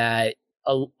think that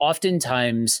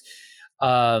oftentimes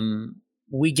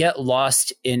we get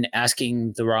lost in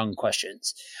asking the wrong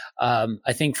questions.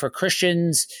 I think for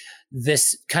Christians,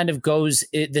 this kind of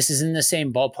this is in the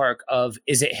same ballpark of,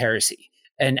 is it heresy?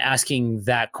 And asking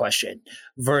that question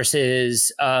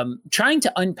versus trying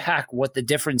to unpack what the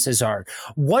differences are.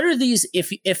 What are these?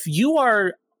 If you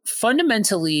are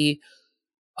fundamentally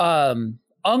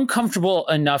uncomfortable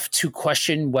enough to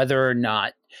question whether or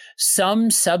not some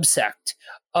subsect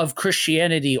of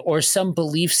Christianity or some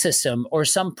belief system or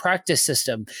some practice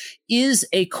system is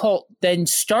a cult, then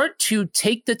start to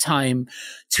take the time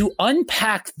to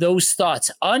unpack those thoughts,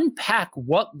 unpack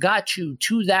what got you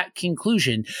to that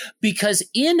conclusion. Because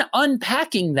in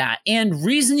unpacking that and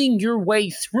reasoning your way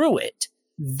through it,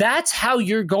 that's how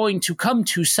you're going to come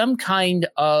to some kind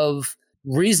of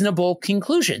reasonable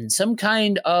conclusion, some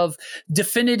kind of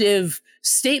definitive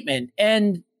statement.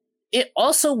 And it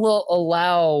also will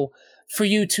allow for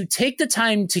you to take the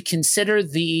time to consider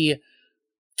the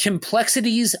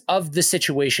complexities of the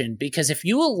situation. Because if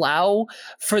you allow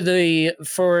for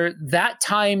that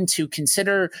time to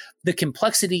consider the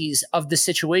complexities of the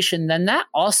situation, then that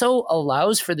also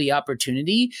allows for the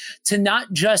opportunity to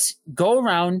not just go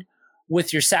around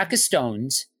with your sack of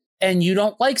stones and you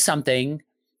don't like something,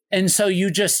 and so you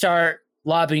just start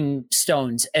lobbing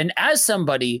stones. And as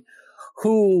somebody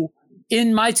who,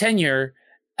 in my tenure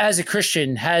as a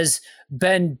Christian, has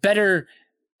been better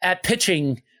at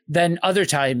pitching than other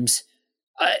times,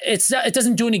 it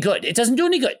doesn't do any good. It doesn't do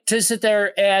any good to sit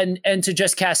there and to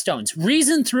just cast stones.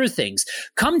 Reason through things.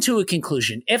 Come to a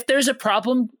conclusion. If there's a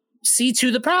problem, see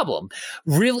to the problem.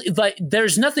 Really, like,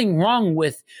 there's nothing wrong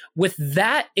with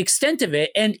that extent of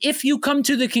it. And if you come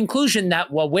to the conclusion that,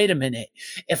 well, wait a minute,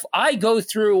 if I go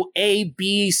through A,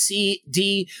 B, C,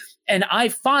 D, and I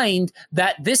find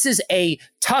that this is a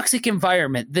toxic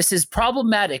environment, this is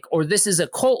problematic, or this is a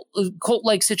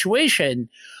cult-like situation,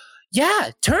 yeah,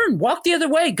 walk the other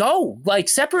way, go, like,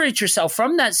 separate yourself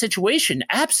from that situation.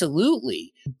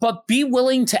 Absolutely. But be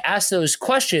willing to ask those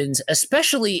questions,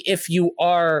 especially if you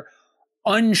are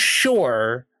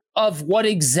unsure of what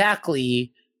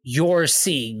exactly you're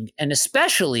seeing. And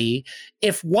especially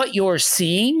if what you're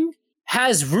seeing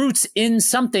has roots in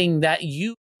something that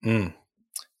you...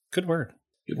 Good word.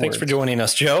 Thanks for joining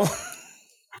us, Joe.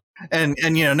 And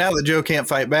now that Joe can't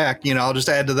fight back, I'll just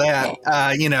add to that.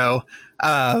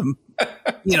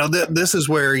 This is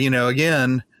where,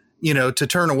 again, to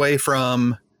turn away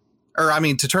from,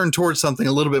 to turn towards something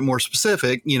a little bit more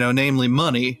specific, namely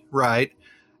money, right?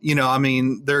 There are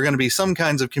going to be some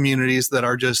kinds of communities that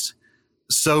are just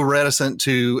so reticent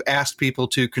to ask people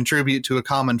to contribute to a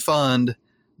common fund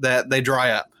that they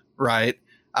dry up, right?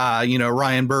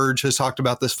 Ryan Burge has talked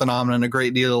about this phenomenon a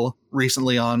great deal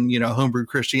recently on, Homebrew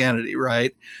Christianity,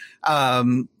 right?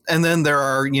 And then there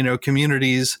are,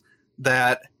 communities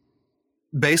that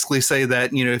basically say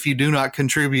that, if you do not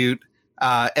contribute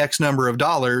X number of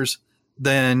dollars,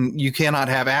 then you cannot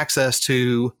have access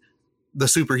to the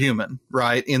superhuman,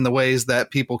 right? In the ways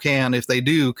that people can if they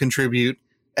do contribute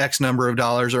X number of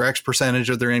dollars or X percentage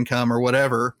of their income or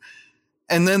whatever.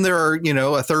 And then there are,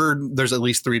 there's at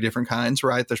least 3 different kinds,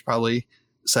 right? There's probably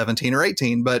 17 or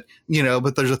 18, but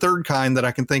there's a third kind that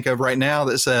I can think of right now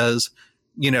that says,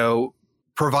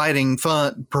 providing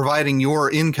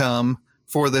your income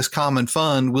for this common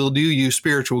fund will do you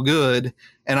spiritual good.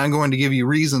 And I'm going to give you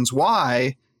reasons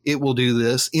why it will do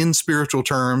this in spiritual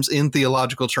terms, in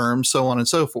theological terms, so on and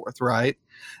so forth. Right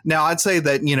now, I'd say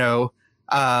that,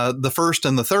 the first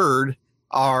and the third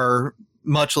are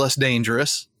much less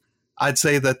dangerous. I'd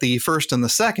say that the first and the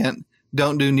second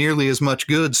don't do nearly as much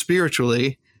good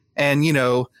spiritually. And,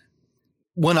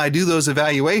 when I do those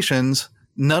evaluations,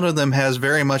 none of them has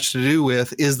very much to do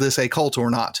with, is this a cult or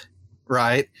not?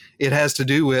 Right? It has to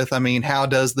do with, how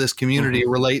does this community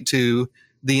relate to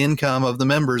the income of the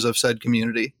members of said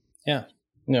community? Yeah.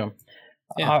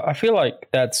 I feel like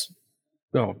that's,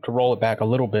 to roll it back a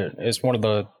little bit, is one of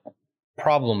the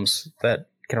problems that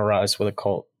can arise with a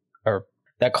cult, or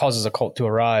that causes a cult to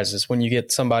arise, is when you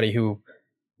get somebody who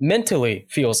mentally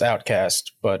feels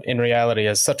outcast, but in reality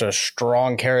is such a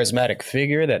strong charismatic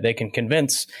figure that they can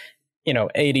convince,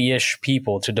 80-ish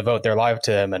people to devote their life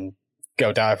to him and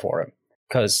go die for him.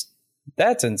 Because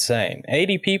that's insane.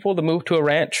 80 people to move to a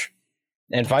ranch?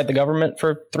 and fight the government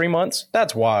for 3 months?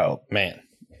 That's wild. Man.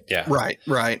 Yeah.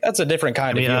 Right. That's a different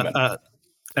kind of human.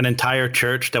 An entire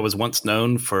church that was once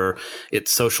known for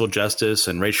its social justice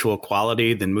and racial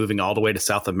equality, then moving all the way to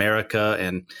South America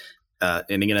and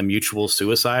ending in a mutual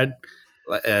suicide.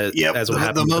 As what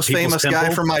happened the with most People's famous guy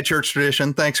Temple. from my church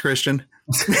tradition. Thanks, Christian.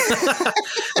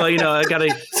 Well, I got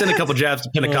to send a couple jabs to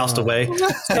Pentecostal way.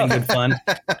 It's been good fun.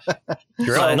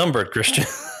 You're outnumbered, Christian.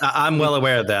 I'm well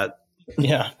aware of that.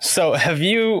 Yeah. So have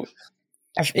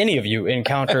any of you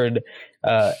encountered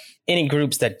any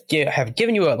groups that have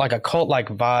given you a cult-like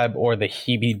vibe or the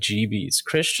heebie-jeebies?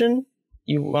 Christian,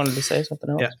 you wanted to say something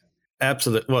else? Yeah,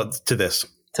 absolutely. Well, to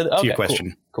your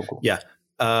question. Cool. Yeah.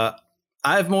 I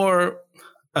have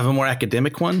a more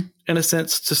academic one in a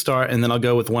sense to start, and then I'll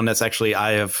go with one that's actually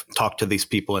I have talked to these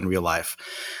people in real life.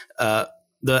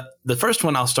 The first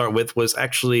one I'll start with was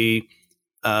actually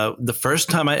the first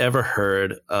time I ever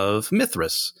heard of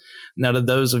Mithras. Now, to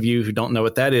those of you who don't know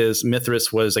what that is,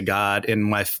 Mithras was a god in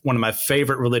one of my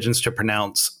favorite religions to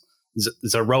pronounce,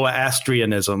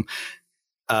 Zoroastrianism.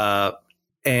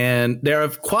 And there are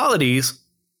qualities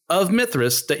of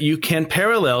Mithras that you can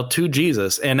parallel to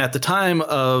Jesus. And at the time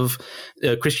of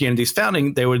Christianity's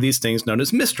founding, there were these things known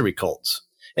as mystery cults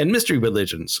and mystery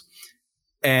religions.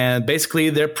 And basically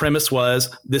their premise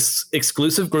was this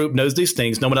exclusive group knows these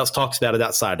things. No one else talks about it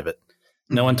outside of it.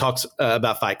 No one talks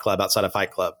about Fight Club outside of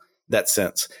Fight Club, that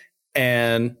sense.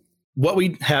 And what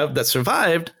we have that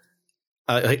survived,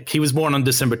 he was born on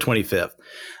December 25th.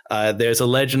 There's a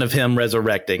legend of him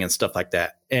resurrecting and stuff like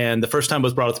that. And the first time it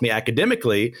was brought up to me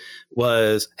academically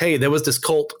was, hey, there was this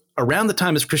cult around the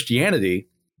time as Christianity.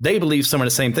 They believe some of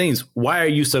the same things. Why are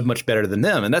you so much better than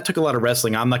them? And that took a lot of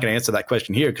wrestling. I'm not going to answer that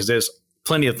question here because there's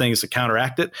plenty of things to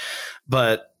counteract it.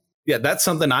 But yeah, that's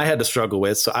something I had to struggle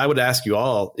with. So I would ask you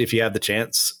all, if you have the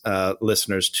chance,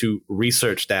 listeners, to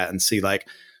research that and see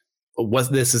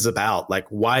what this is about. Like,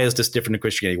 why is this different than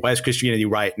Christianity? Why is Christianity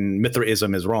right and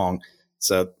Mithraism is wrong?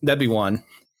 So that'd be one.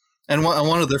 And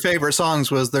one of their favorite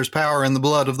songs was "There's Power in the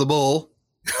Blood of the Bull."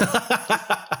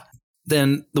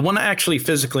 Then the one I actually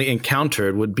physically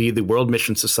encountered would be the World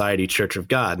Mission Society Church of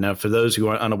God. Now, for those who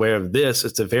are unaware of this,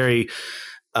 it's a very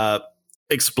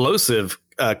explosive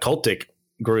cultic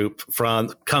group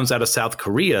comes out of South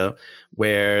Korea,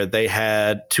 where they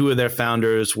had two of their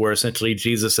founders were essentially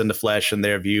Jesus in the flesh in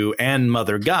their view and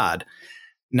Mother God.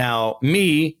 Now,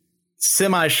 me,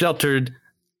 semi-sheltered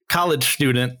college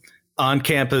student on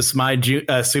campus, my junior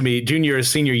or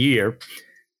senior year,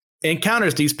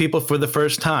 encounters these people for the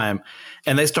first time,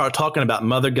 and they start talking about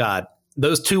Mother God.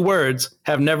 Those two words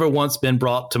have never once been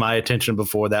brought to my attention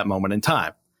before that moment in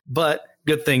time. But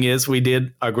good thing is we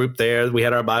did our group there. We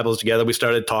had our Bibles together. We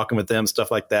started talking with them, stuff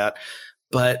like that.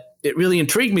 But it really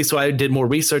intrigued me, so I did more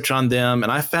research on them,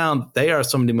 and I found they are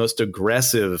some of the most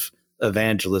aggressive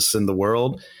evangelists in the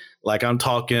world. Like, I'm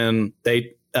talking,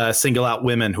 they single out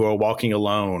women who are walking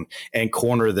alone and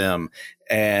corner them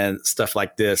and stuff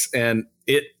like this. And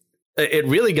it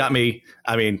really got me,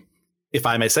 I mean, if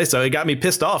I may say so, it got me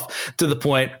pissed off to the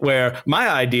point where my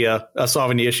idea of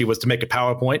solving the issue was to make a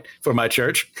PowerPoint for my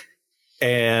church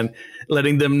and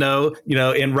letting them know,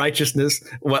 in righteousness,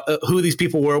 who these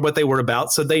people were, what they were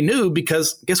about. So they knew,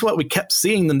 because guess what? We kept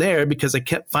seeing them there because they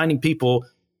kept finding people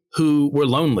who were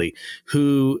lonely,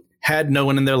 who had no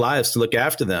one in their lives to look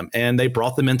after them. And they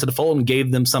brought them into the fold and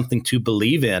gave them something to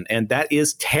believe in. And that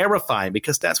is terrifying,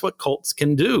 because that's what cults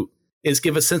can do, is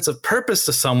give a sense of purpose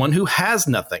to someone who has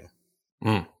nothing.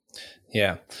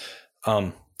 Yeah.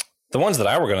 The ones that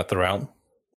I were going to throw out,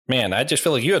 man, I just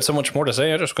feel like you had so much more to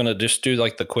say. I'm just going to do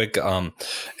like the quick.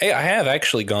 Hey, I have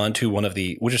actually gone to one of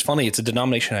which is funny. It's a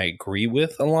denomination I agree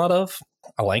with a lot of.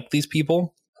 I like these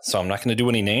people, so I'm not going to do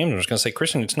any names. I'm just going to say,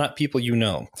 Christian, it's not people you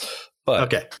know. But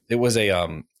okay, it was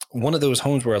one of those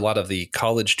homes where a lot of the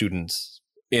college students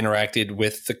interacted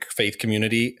with the faith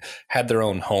community, had their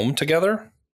own home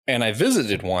together. And I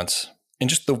visited once, and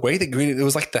just the way they greeted, it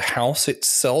was like the house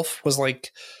itself was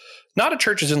like, not a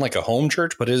church as in like a home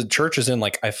church, but a church as in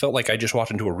like, I felt like I just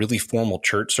walked into a really formal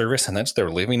church service, and that's their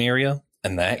living area.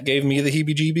 And that gave me the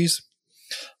heebie-jeebies.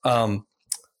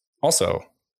 Also,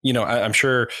 I'm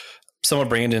sure some of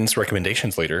Brandon's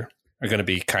recommendations later are going to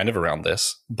be kind of around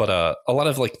this, but a lot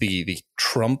of like the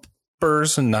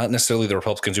Trumpers, and not necessarily the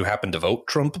Republicans who happen to vote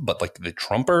Trump, but like the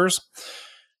Trumpers,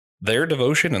 their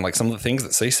devotion and like some of the things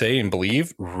that they say and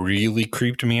believe really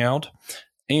creeped me out.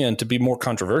 And to be more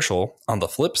controversial, on the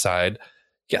flip side,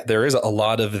 yeah, there is a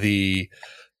lot of the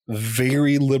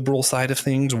very liberal side of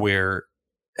things where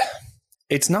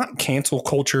it's not cancel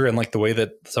culture and like the way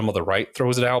that some of the right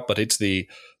throws it out, but it's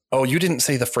oh, you didn't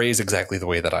say the phrase exactly the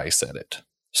way that I said it.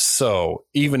 So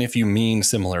even if you mean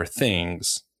similar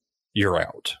things, you're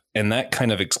out. And that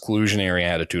kind of exclusionary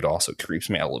attitude also creeps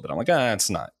me out a little bit. I'm like, it's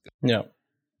not good.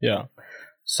 Yeah.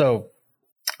 So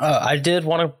I did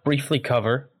want to briefly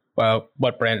cover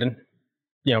what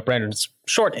Brandon's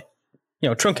short,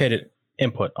 truncated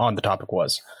input on the topic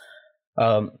was.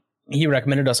 He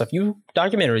recommended us a few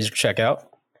documentaries to check out.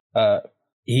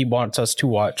 He wants us to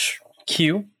watch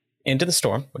Q, Into the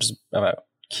Storm, which is about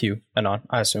QAnon,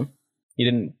 I assume. He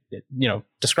didn't,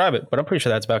 describe it, but I'm pretty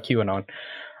sure that's about QAnon.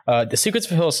 The Secrets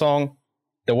of Hillsong,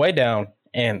 The Way Down,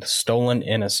 and Stolen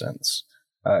Innocence.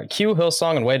 Q,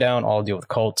 Hillsong, and Way Down all deal with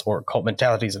cults or cult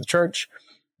mentalities in the church.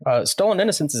 Stolen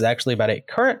Innocence is actually about a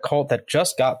current cult that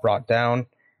just got brought down.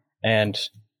 And,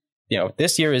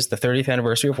 this year is the 30th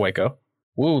anniversary of Waco.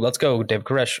 Woo, let's go, Dave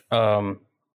Koresh.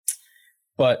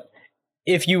 But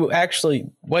if you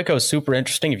Waco is super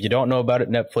interesting. If you don't know about it,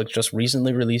 Netflix just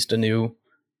recently released a new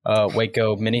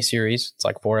Waco miniseries. It's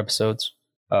like 4 episodes.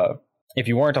 If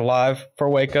you weren't alive for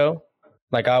Waco,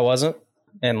 like I wasn't,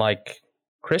 and like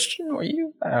Christian, were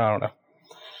you? I don't know.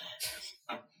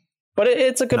 But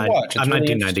it's a good watch. It's I'm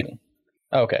really 1990.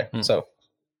 Okay, so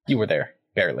you were there,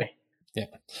 barely. Yeah.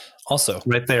 Also,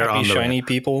 right there on the Shiny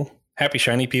People. Happy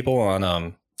Shiny People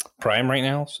on Prime right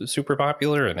now. It's super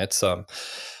popular, and it's a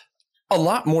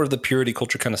lot more of the purity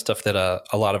culture kind of stuff that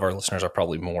a lot of our listeners are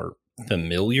probably more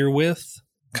familiar with.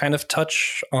 Kind of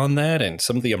touch on that, and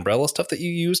some of the umbrella stuff that you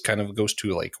use kind of goes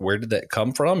to like, where did that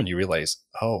come from? And you realize,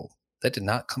 that did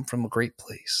not come from a great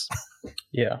place.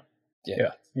 Yeah.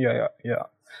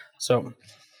 So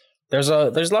there's a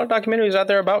lot of documentaries out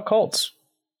there about cults.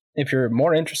 If you're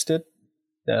more interested,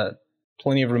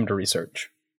 plenty of room to research.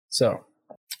 So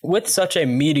with such a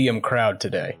medium crowd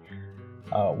today,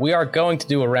 we are going to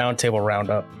do a roundtable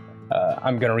roundup.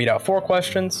 I'm going to read out 4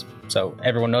 questions so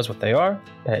everyone knows what they are.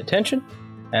 Pay attention.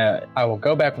 I will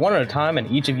go back one at a time, and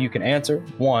each of you can answer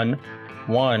one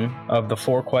of the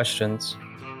 4 questions.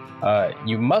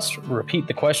 You must repeat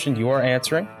the question you are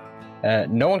answering.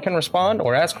 No one can respond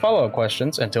or ask follow-up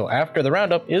questions until after the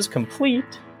roundup is complete,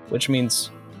 which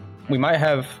means we might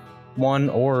have 1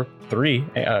 or 3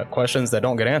 questions that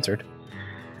don't get answered,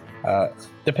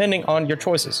 depending on your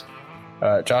choices.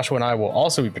 Joshua and I will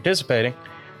also be participating.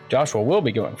 Joshua will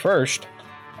be going first.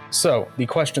 So the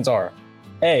questions are: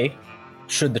 A,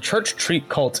 should the church treat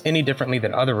cults any differently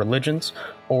than other religions,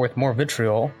 or with more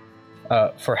vitriol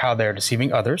for how they're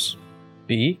deceiving others?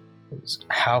 B,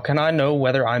 how can I know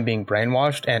whether I'm being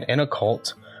brainwashed and in a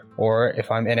cult, or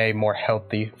if I'm in a more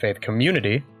healthy faith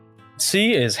community?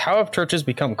 C is, how have churches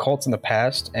become cults in the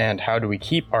past, and how do we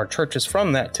keep our churches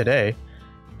from that today?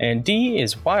 And D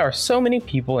is, why are so many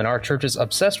people in our churches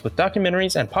obsessed with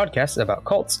documentaries and podcasts about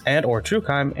cults and or true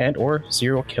crime and or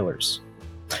serial killers?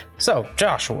 So,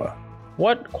 Joshua,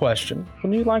 what question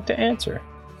would you like to answer?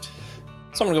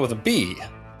 So I'm going to go with a B.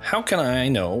 How can I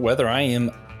know whether I am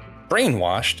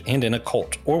brainwashed and in a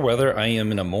cult, or whether I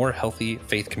am in a more healthy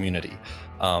faith community?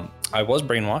 I was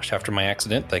brainwashed after my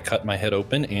accident. They cut my head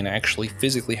open and actually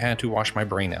physically had to wash my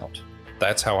brain out.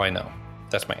 That's how I know.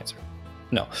 That's my answer.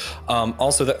 No.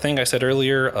 Also, that thing I said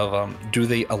earlier of do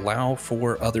they allow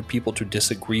for other people to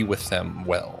disagree with them?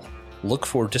 Well, look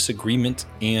for disagreement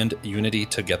and unity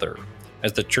together.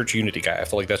 As the church unity guy, I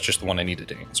feel like that's just the one I needed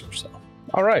to answer. So,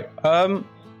 all right,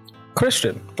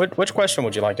 Christian, which question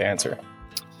would you like to answer?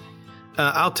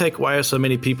 I'll take, why are so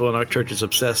many people in our churches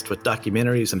obsessed with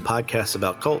documentaries and podcasts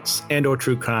about cults and or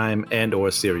true crime and or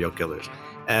serial killers?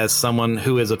 As someone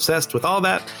who is obsessed with all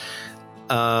that,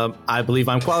 I believe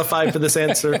I'm qualified for this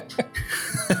answer.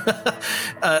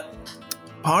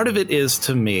 Part of it is,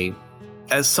 to me,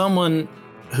 as someone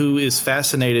who is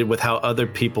fascinated with how other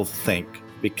people think,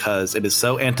 because it is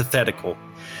so antithetical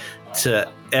to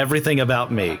everything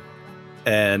about me,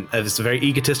 and as a very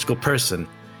egotistical person,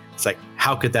 it's like,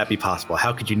 how could that be possible?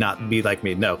 How could you not be like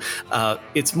me? No,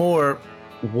 it's more,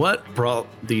 what brought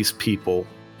these people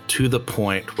to the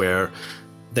point where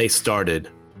they started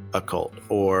a cult,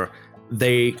 or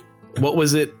what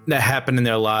was it that happened in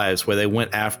their lives where they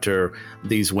went after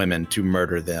these women to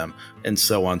murder them, and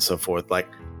so on and so forth. Like,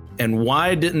 and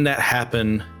why didn't that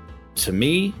happen to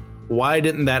me? Why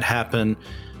didn't that happen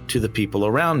to the people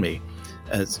around me?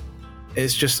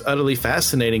 It's just utterly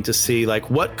fascinating to see, like,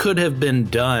 what could have been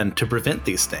done to prevent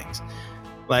these things.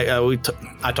 Like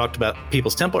I talked about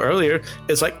People's Temple earlier.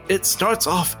 It's like, it starts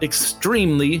off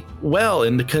extremely well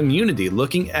in the community,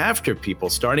 looking after people,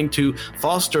 starting to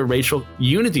foster racial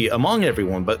unity among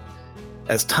everyone. But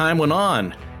as time went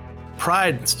on,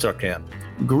 pride struck in,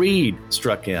 greed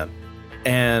struck in,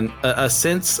 and a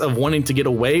sense of wanting to get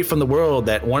away from the world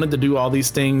that wanted to do all these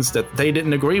things that they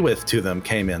didn't agree with to them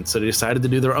came in. So they decided to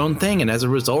do their own thing. And as a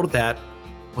result of that,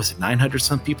 was it 900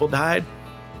 some people died?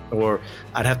 Or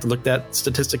I'd have to look that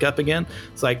statistic up again.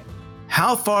 It's like,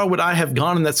 how far would I have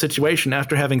gone in that situation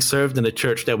after having served in a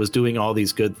church that was doing all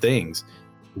these good things?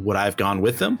 Would I have gone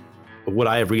with them? Would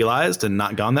I have realized and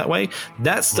not gone that way?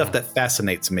 That's stuff that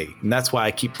fascinates me. And that's why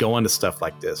I keep going to stuff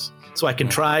like this. So I can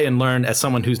try and learn as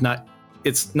someone who's not,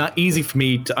 it's not easy for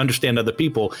me to understand other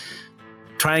people,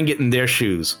 try and get in their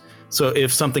shoes. So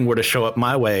if something were to show up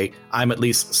my way, I'm at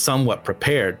least somewhat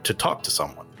prepared to talk to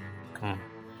someone.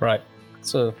 Right.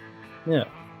 So, yeah,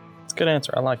 it's a good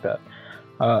answer. I like that.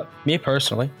 Me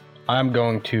personally, I'm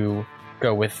going to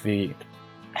go with the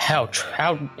how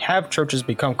have churches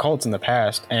become cults in the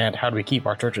past, and how do we keep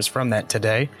our churches from that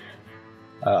today?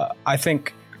 I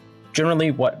think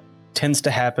generally what tends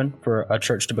to happen for a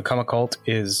church to become a cult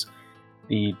is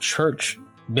the church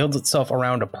builds itself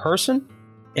around a person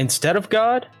instead of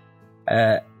God,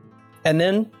 and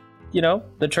then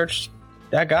the church,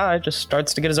 that guy just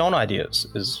starts to get his own ideas.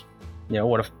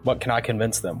 What can I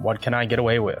convince them? What can I get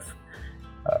away with?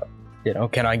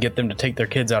 Can I get them to take their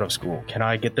kids out of school? Can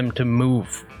I get them to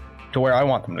move to where I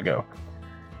want them to go?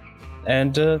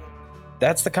 And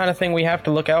that's the kind of thing we have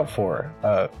to look out for.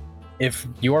 If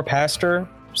your pastor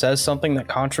says something that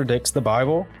contradicts the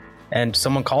Bible and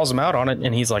someone calls him out on it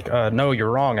and he's like, no,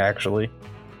 you're wrong, actually,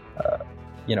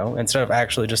 instead of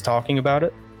actually just talking about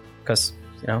it, because,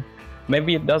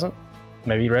 maybe it doesn't.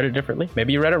 Maybe you read it differently.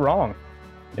 Maybe you read it wrong.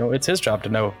 It's his job to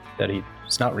know that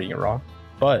he's not reading it wrong.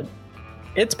 But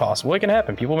it's possible. It can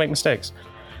happen. People make mistakes.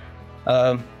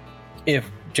 If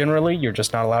generally you're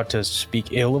just not allowed to speak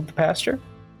ill of the pastor,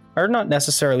 or not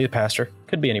necessarily the pastor,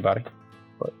 could be anybody,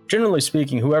 but generally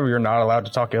speaking, whoever you're not allowed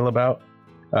to talk ill about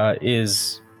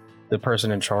is the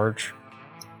person in charge.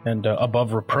 And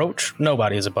above reproach,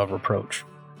 nobody is above reproach.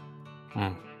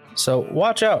 So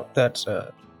watch out that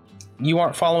you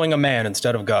aren't following a man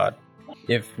instead of God.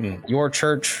 If your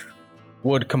church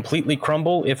would completely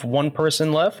crumble if one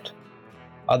person left,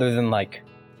 other than like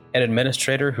an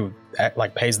administrator who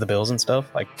pays the bills and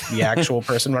stuff, like the actual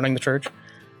person running the church,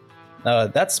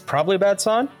 that's probably a bad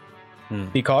sign.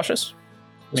 Be cautious.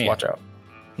 Just watch out.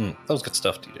 That was good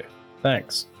stuff, DJ.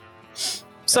 Thanks.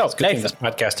 So, it's a good thing this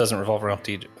podcast doesn't revolve around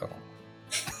DJ.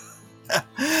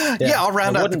 Yeah, I'll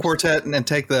round out the quartet and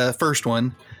take the first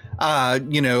one.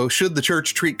 Should the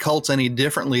church treat cults any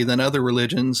differently than other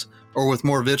religions, or with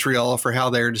more vitriol for how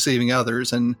they're deceiving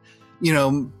others? And,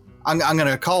 I'm going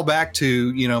to call back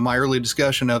to, my early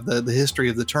discussion of the history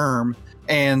of the term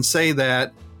and say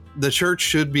that the church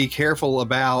should be careful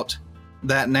about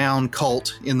that noun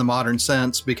cult in the modern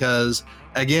sense, because,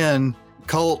 again,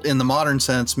 cult in the modern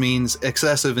sense means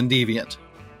excessive and deviant.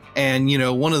 And,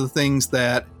 one of the things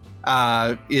that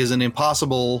is an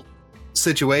impossible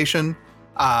situation,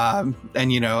 and,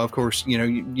 of course,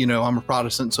 I'm a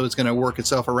Protestant, so it's going to work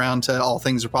itself around to all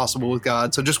things are possible with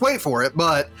God. So just wait for it.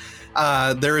 But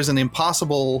there is an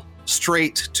impossible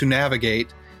strait to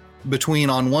navigate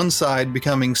between, on one side,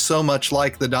 becoming so much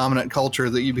like the dominant culture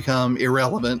that you become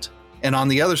irrelevant, and on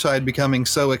the other side, becoming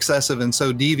so excessive and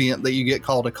so deviant that you get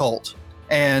called a cult.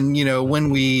 And, when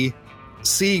we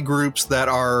see groups that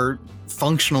are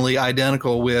functionally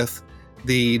identical with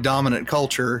the dominant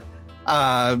culture,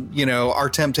 our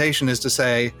temptation is to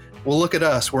say, well, look at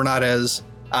us. We're not as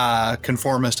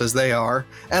conformist as they are.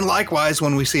 And likewise,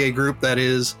 when we see a group that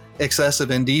is excessive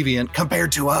and deviant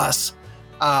compared to us,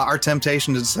 our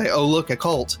temptation is to say, oh, look, a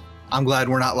cult. I'm glad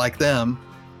we're not like them.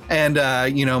 And,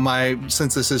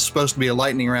 since this is supposed to be a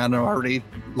lightning round, I've already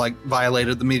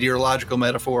violated the meteorological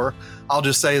metaphor. I'll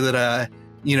just say that,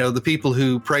 the people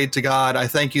who prayed to God, I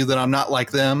thank you that I'm not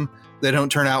like them. They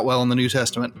don't turn out well in the New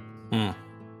Testament.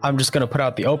 I'm just going to put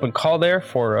out the open call there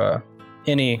for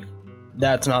any,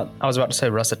 that's not, I was about to say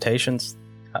recitations.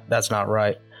 That's not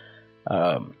right.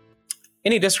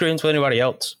 Any disagreements with anybody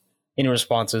else, any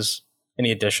responses,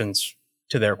 any additions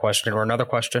to their question or another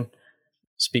question,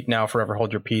 speak now, forever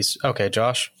hold your peace. Okay,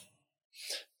 Josh.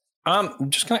 I'm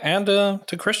just going to add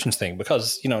to Christian's thing,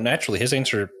 because, naturally his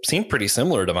answer seemed pretty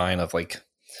similar to mine of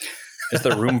is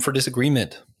there room for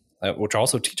disagreement? Which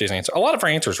also TJ's answer. A lot of our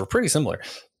answers were pretty similar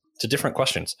to different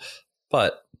questions.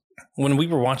 But when we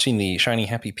were watching the Shiny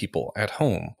Happy People at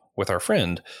home with our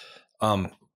friend,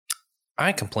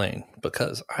 I complain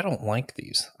because I don't like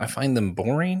these. I find them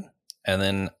boring. And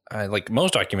then I like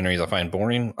most documentaries I find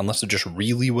boring unless they're just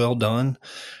really well done.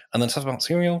 And then stuff about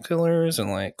serial killers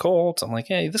and cults. I'm like,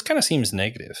 hey, this kind of seems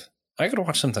negative. I could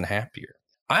watch something happier.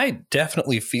 I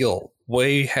definitely feel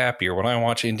way happier when I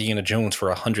watch Indiana Jones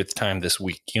for 100th time this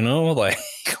week. You know, like,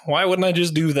 why wouldn't I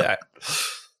just do that?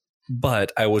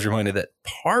 But I was reminded that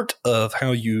part of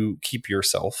how you keep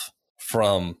yourself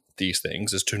from these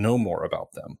things is to know more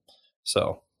about them.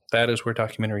 So that is where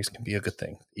documentaries can be a good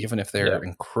thing, even if they're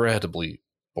incredibly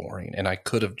boring. And I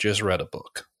could have just read a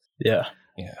book. Yeah.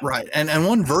 Yeah. Right. And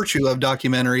one virtue of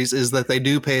documentaries is that they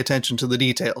do pay attention to the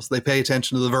details. They pay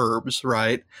attention to the verbs,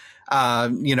 right?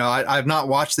 I've not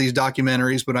watched these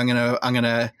documentaries, but I'm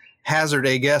gonna hazard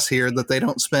a guess here that they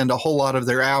don't spend a whole lot of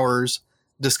their hours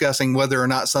discussing whether or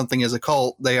not something is a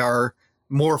cult. They are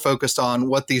more focused on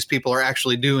what these people are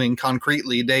actually doing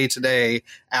concretely, day to day,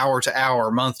 hour to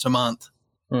hour, month to month.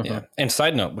 Mm-hmm. Yeah. And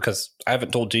side note, because I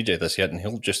haven't told DJ this yet, and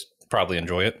he'll just probably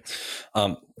enjoy it.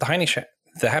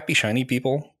 The Happy Shiny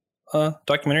People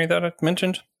documentary that I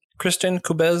mentioned, Kristen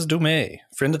Kubez-Dumay,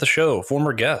 friend of the show,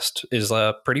 former guest, is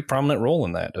a pretty prominent role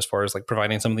in that as far as like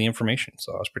providing some of the information.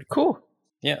 So that was pretty cool.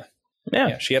 Yeah.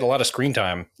 Yeah. She had a lot of screen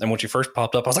time. And when she first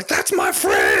popped up, I was like, that's my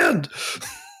friend.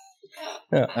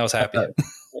 Yeah. I was happy.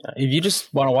 If you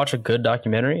just want to watch a good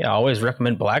documentary, I always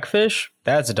recommend Blackfish.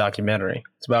 That's a documentary.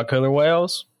 It's about killer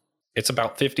whales. It's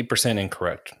about 50%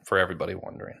 incorrect for everybody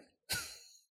wondering.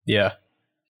 Yeah.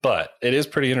 But it is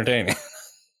pretty entertaining.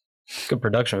 Good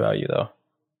production value, though.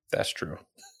 That's true.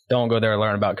 Don't go there and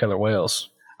learn about killer whales.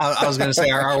 I was going to say,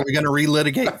 are we going to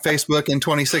relitigate Facebook in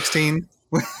 2016?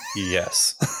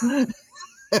 Yes.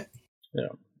 Yeah.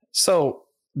 So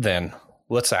then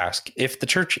let's ask, if the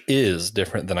church is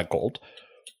different than a cult,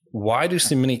 why do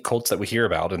so many cults that we hear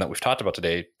about and that we've talked about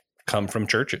today come from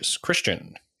churches?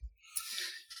 Christian.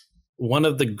 One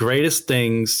of the greatest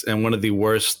things and one of the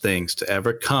worst things to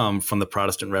ever come from the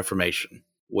Protestant Reformation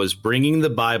was bringing the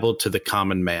Bible to the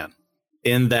common man,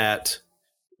 in that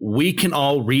we can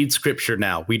all read scripture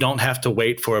now. We don't have to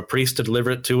wait for a priest to deliver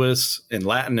it to us in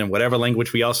Latin and whatever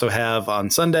language we also have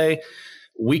on Sunday.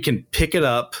 We can pick it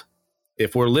up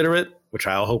if we're literate, which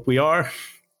I hope we are,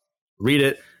 read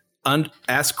it,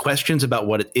 ask questions about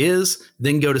what it is,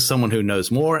 then go to someone who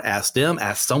knows more, ask them,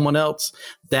 ask someone else.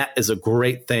 That is a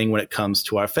great thing when it comes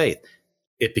to our faith.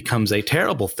 It becomes a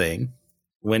terrible thing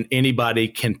when anybody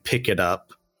can pick it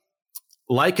up,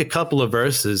 like a couple of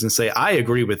verses, and say, I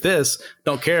agree with this,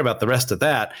 don't care about the rest of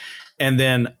that. And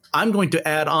then I'm going to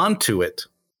add on to it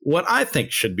what I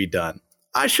think should be done.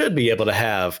 I should be able to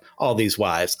have all these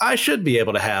wives. I should be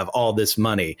able to have all this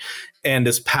money and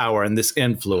this power and this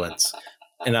influence.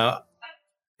 And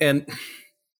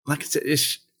like I said,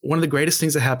 it's one of the greatest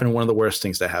things that happened and one of the worst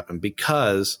things that happened,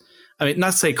 because, I mean,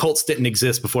 not to say cults didn't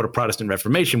exist before the Protestant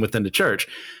Reformation within the church,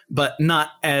 but not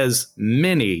as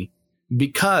many,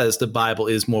 because the Bible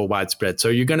is more widespread. So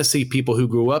you're going to see people who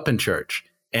grew up in church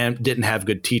and didn't have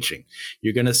good teaching.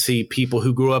 You're going to see people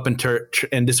who grew up in church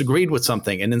and disagreed with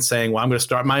something and then saying, well, I'm going to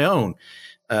start my own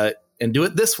and do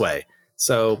it this way.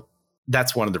 So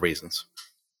that's one of the reasons,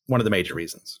 one of the major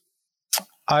reasons.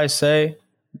 I say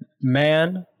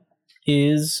man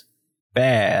is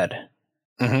bad.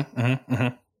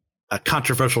 A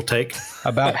controversial take.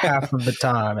 About half of the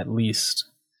time, at least.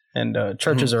 And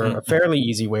churches are a fairly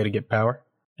easy way to get power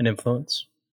and influence.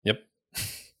 Yep.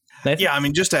 Nathan? Yeah, I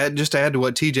mean, just to add to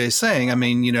what TJ's saying, I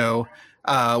mean,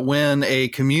 when a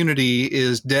community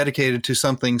is dedicated to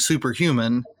something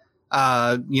superhuman,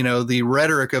 the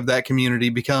rhetoric of that community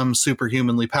becomes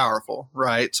superhumanly powerful,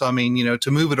 right? So, I mean,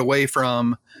 to move it away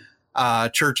from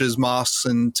churches, mosques,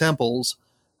 and temples,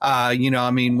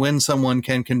 when someone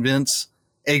can convince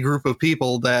a group of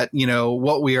people that,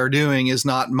 what we are doing is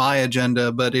not my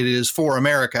agenda, but it is for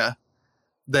America,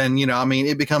 then,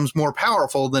 it becomes more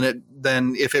powerful than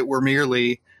if it were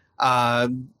merely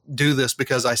do this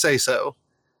because I say so.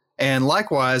 And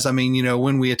likewise, I mean,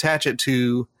 when we attach it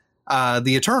to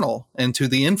the eternal and to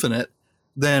the infinite,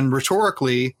 then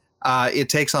rhetorically, it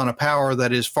takes on a power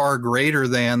that is far greater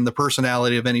than the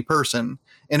personality of any person.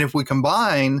 And if we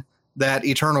combine that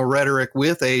eternal rhetoric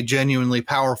with a genuinely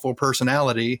powerful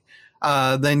personality,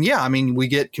 then yeah, I mean, we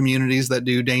get communities that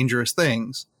do dangerous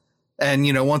things. And,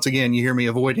 once again, you hear me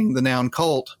avoiding the noun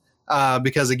cult,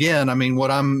 because again, I mean,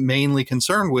 what I'm mainly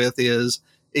concerned with is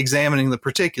examining the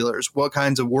particulars. What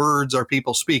kinds of words are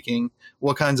people speaking?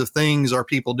 What kinds of things are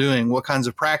people doing? What kinds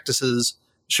of practices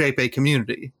shape a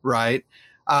community, right?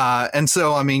 And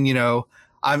so, I mean,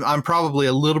 I'm probably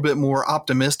a little bit more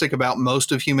optimistic about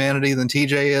most of humanity than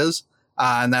TJ is.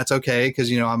 And that's okay,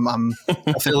 because, I'm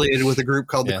affiliated with a group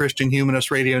called the Christian Humanist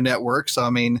Radio Network. So,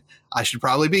 I mean, I should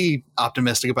probably be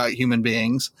optimistic about human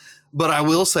beings. But I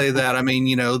will say that, I mean,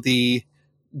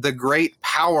 the great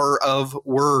power of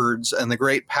words and the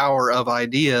great power of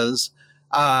ideas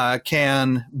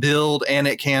can build and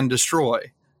it can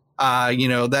destroy.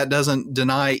 That doesn't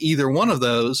deny either one of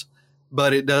those,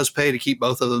 but it does pay to keep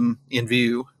both of them in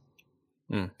view.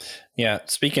 Yeah.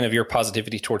 Speaking of your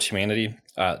positivity towards humanity,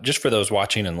 just for those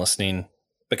watching and listening,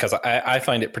 because I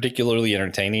find it particularly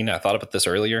entertaining. I thought about this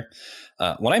earlier.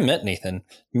 When I met Nathan,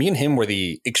 me and him were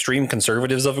the extreme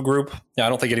conservatives of a group. Now, I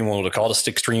don't think anyone would have called us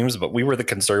extremes, but we were the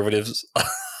conservatives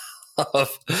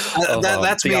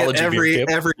that's me at every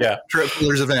Trip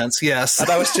Fuller's events. Yes. And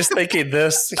I was just thinking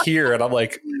this here, and I'm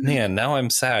like, man, now I'm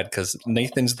sad because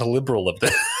Nathan's the liberal of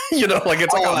this. It's like,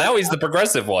 now he's the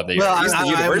progressive one. He's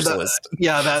the universalist.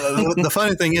 The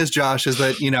funny thing is, Josh, is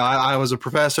that, I was a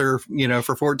professor,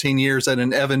 for 14 years at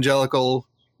an evangelical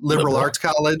liberal arts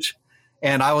college.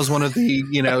 And I was one of the,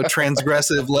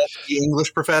 transgressive lefty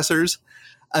English professors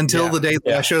until the day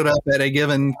that I showed up at a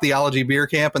given theology beer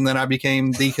camp, and then I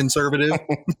became the conservative.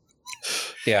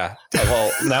 Yeah.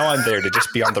 Well, now I'm there to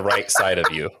just be on the right side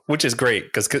of you, which is great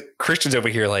because Christians over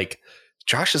here like,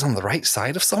 Josh is on the right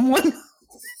side of someone.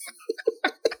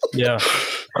 Yeah.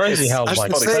 Crazy how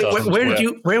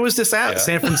where was this at?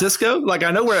 San Francisco? Like,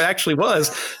 I know where it actually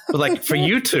was, but like for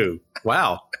you two,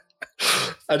 wow.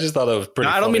 I just thought it was pretty.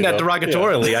 I don't mean that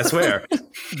derogatorily. I swear.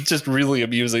 Just really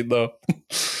amusing though.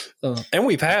 And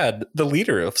we've had the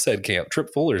leader of said camp,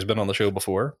 Trip Fuller, has been on the show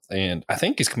before, and I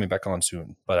think he's coming back on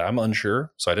soon, but I'm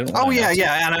unsure, so I didn't. And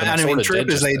I mean, Trip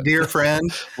is a dear friend.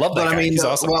 Love that guy. I mean, he's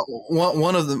awesome.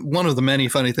 One of the many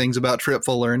funny things about Trip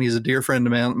Fuller, and he's a dear friend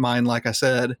of mine, like I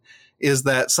said, is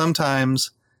that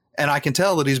sometimes, and I can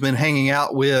tell that he's been hanging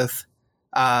out with,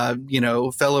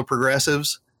 fellow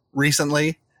progressives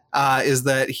recently, is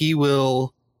that he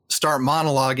will start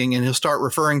monologuing and he'll start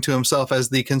referring to himself as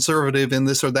the conservative in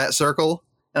this or that circle.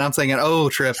 And I'm thinking, oh,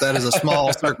 Trip, that is a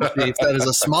small circle, Chief. That is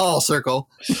a small circle.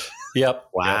 Yep.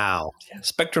 Wow. Yep.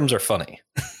 Spectrums are funny.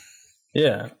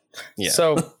 Yeah.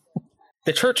 So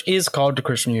the church is called to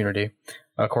Christian unity.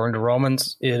 According to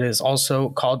Romans, it is also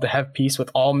called to have peace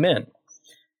with all men.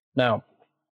 Now,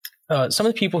 some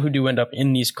of the people who do end up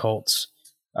in these cults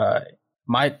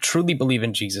might truly believe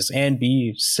in Jesus and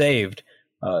be saved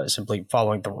simply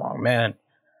following the wrong man.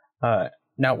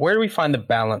 Now, where do we find the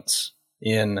balance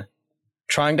in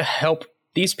trying to help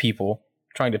these people,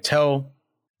 trying to tell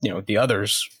the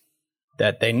others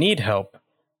that they need help,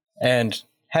 and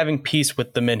having peace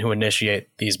with the men who initiate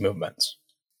these movements?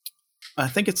 I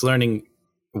think it's learning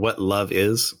what love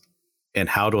is and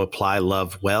how to apply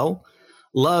love well.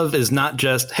 Love is not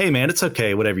just, hey, man, it's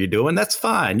okay, whatever you're doing, that's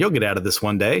fine. You'll get out of this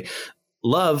one day.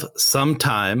 Love,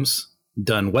 sometimes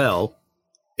done well,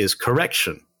 is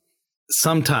correction.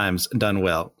 Sometimes done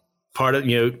well. Part of,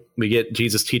 we get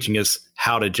Jesus teaching us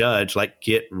how to judge, like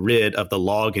get rid of the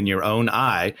log in your own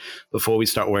eye before we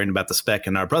start worrying about the speck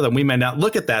in our brother. And we may not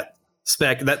look at that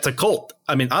speck. That's a cult.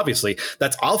 I mean, obviously,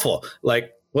 that's awful.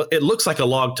 Like, well, it looks like a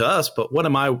log to us, but what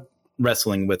am I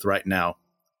wrestling with right now?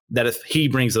 That if he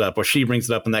brings it up or she brings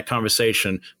it up in that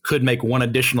conversation could make one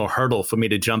additional hurdle for me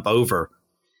to jump over.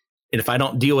 And if I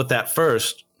don't deal with that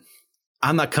first,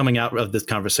 I'm not coming out of this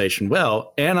conversation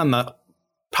well, and I'm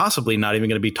possibly not even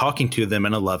going to be talking to them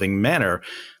in a loving manner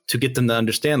to get them to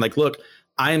understand, like, look,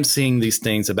 I am seeing these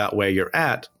things about where you're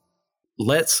at.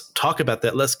 Let's talk about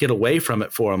that. Let's get away from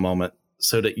it for a moment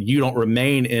so that you don't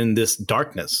remain in this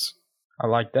darkness. I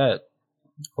like that.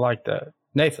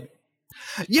 Nathan.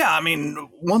 Yeah, I mean,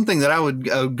 one thing that I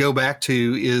would go back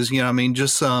to is,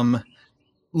 just some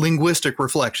linguistic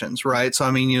reflections, right? So,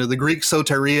 I mean, the Greek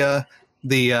soteria,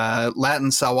 the Latin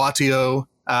salvatio,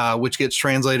 which gets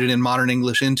translated in modern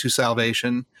English into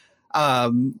salvation.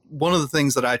 One of the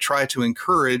things that I try to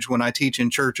encourage when I teach in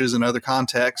churches and other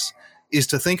contexts is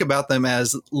to think about them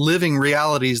as living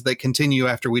realities that continue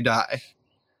after we die.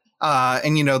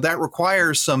 And that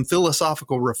requires some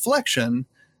philosophical reflection,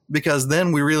 because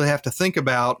then we really have to think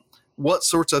about what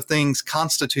sorts of things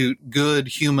constitute good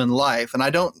human life. And I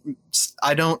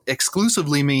don't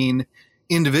exclusively mean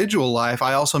individual life.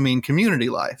 I also mean community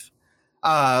life.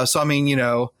 So, I mean,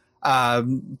 to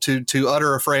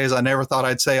utter a phrase I never thought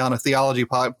I'd say on a theology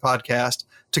podcast,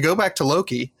 to go back to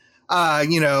Loki,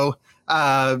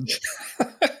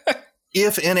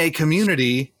 if in a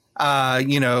community,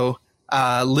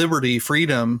 liberty,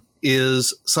 freedom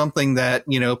is something that,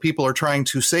 people are trying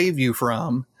to save you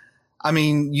from, I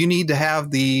mean, you need to have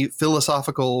the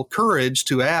philosophical courage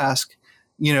to ask,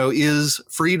 is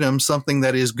freedom something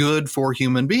that is good for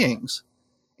human beings?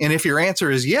 And if your answer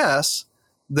is yes,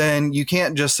 then you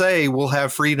can't just say we'll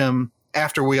have freedom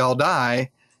after we all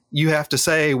die. You have to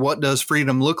say, what does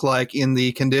freedom look like in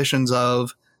the conditions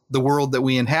of the world that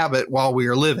we inhabit while we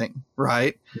are living,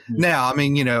 right? Mm-hmm. Now, I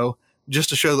mean, just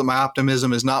to show that my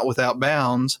optimism is not without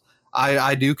bounds,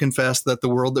 I do confess that the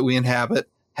world that we inhabit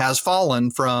has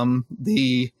fallen from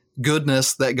the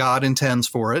goodness that God intends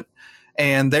for it.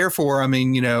 And therefore, I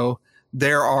mean,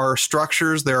 there are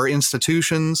structures, there are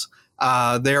institutions,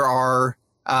 there are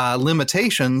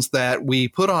limitations that we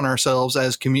put on ourselves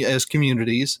as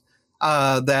communities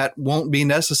that won't be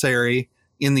necessary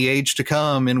in the age to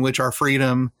come, in which our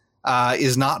freedom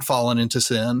is not fallen into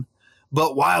sin.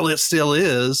 But while it still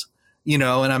is, and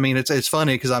I mean, it's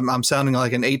funny because I'm sounding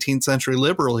like an 18th century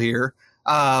liberal here,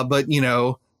 but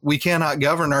we cannot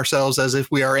govern ourselves as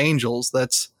if we are angels.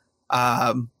 That's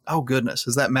oh goodness,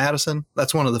 is that Madison?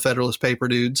 That's one of the Federalist paper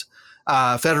dudes.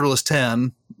 Federalist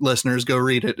 10, listeners, go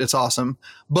read it. It's awesome.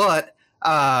 But,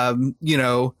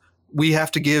 we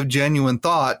have to give genuine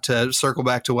thought, to circle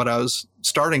back to what I was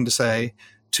starting to say,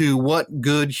 to what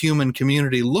good human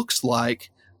community looks like,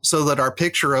 so that our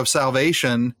picture of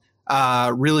salvation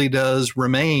really does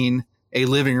remain a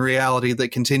living reality that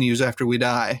continues after we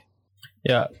die.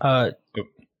 Yeah.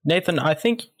 Nathan, I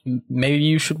think maybe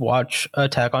you should watch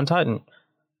Attack on Titan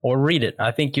or read it.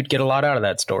 I think you'd get a lot out of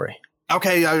that story.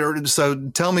 Okay, so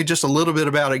tell me just a little bit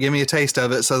about it. Give me a taste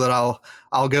of it so that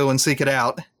I'll go and seek it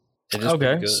out.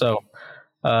 Okay, so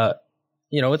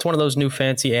it's one of those new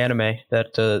fancy anime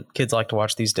that kids like to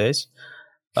watch these days.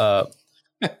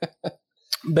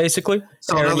 Basically,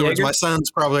 so in other words, my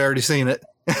son's probably already seen it.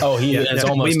 Oh, he is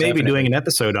almost. We may be doing an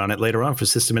episode on it later on for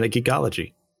Systematic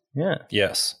Geekology. Yeah.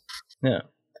 Yes. Yeah.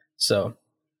 So,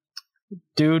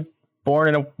 dude,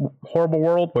 born in a horrible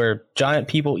world where giant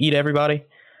people eat everybody,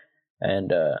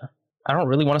 and I don't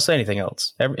really want to say anything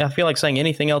else. I feel like saying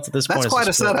anything else at this point. That's quite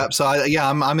a setup. So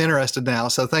I'm interested now.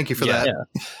 So thank you for that.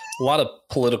 Yeah. A lot of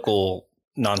political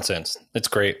nonsense. It's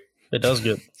great. It does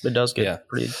get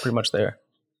pretty much there.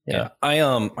 Yeah.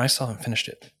 I still haven't finished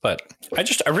it, but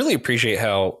I really appreciate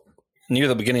how near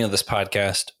the beginning of this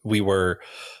podcast we were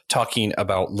talking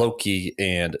about Loki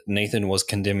and Nathan was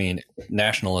condemning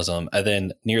nationalism, and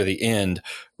then near the end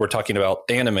we're talking about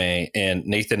anime and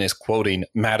Nathan is quoting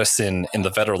Madison in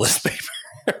the Federalist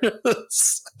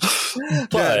Papers.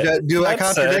 Do I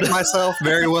contradict myself?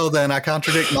 Very well then, I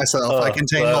contradict myself. I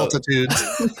contain multitudes.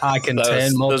 I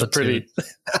contain multitudes.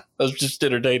 That was just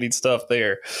entertaining stuff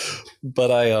there. But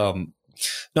I'm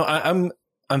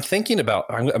thinking about,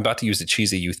 I'm about to use a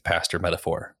cheesy youth pastor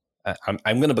metaphor. I'm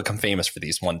going to become famous for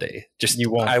these one day. Just you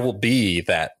won't. I will be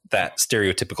that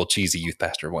stereotypical cheesy youth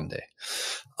pastor one day.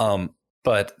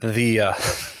 But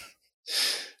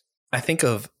I think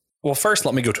of, well, first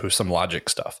let me go to some logic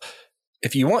stuff.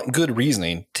 If you want good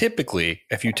reasoning, typically,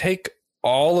 if you take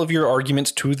all of your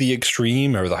arguments to the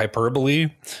extreme or the hyperbole,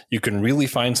 you can really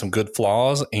find some good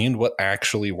flaws and what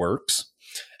actually works.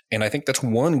 And I think that's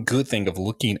one good thing of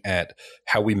looking at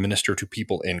how we minister to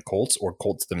people in cults or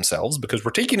cults themselves, because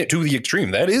we're taking it to the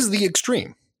extreme. That is the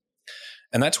extreme.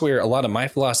 And that's where a lot of my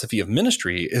philosophy of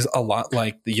ministry is a lot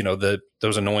like,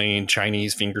 those annoying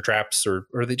Chinese finger traps, or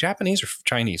the Japanese or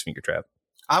Chinese finger trap.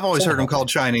 I've always heard them called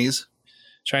Chinese.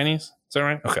 Chinese? Is that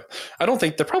right? Okay. I don't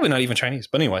think they're probably not even Chinese.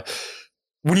 But anyway,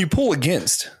 when you pull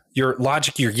against your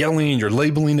logic, you're yelling, you're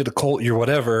labeling it a cult, you're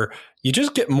whatever, you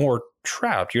just get more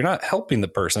trapped. You're not helping the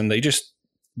person. They just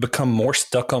become more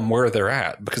stuck on where they're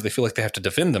at because they feel like they have to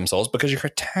defend themselves because you're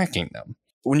attacking them.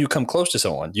 When you come close to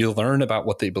someone, you learn about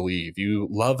what they believe. You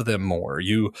love them more.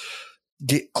 You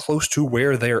get close to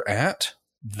where they're at.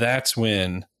 That's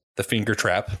when the finger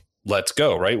trap lets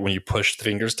go, right? When you push the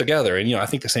fingers together. And, I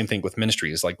think the same thing with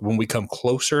ministry is like when we come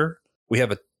closer, we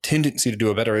have a tendency to do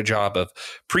a better job of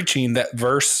preaching that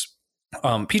verse,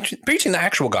 preaching the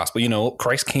actual gospel.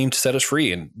 Christ came to set us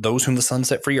free, and those whom the Son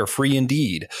set free are free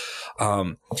indeed.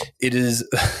 It is,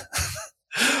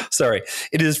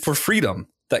 it is for freedom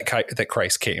that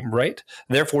Christ came, right?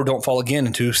 Therefore, don't fall again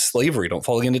into slavery. Don't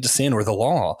fall again into sin or the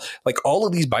law. Like all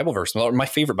of these Bible verses, my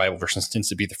favorite Bible verses tends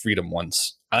to be the freedom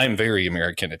ones. I'm very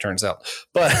American, it turns out.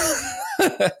 But,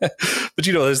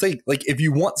 there's like, if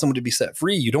you want someone to be set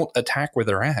free, you don't attack where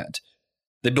they're at.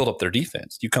 They build up their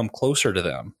defense. You come closer to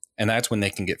them, and that's when they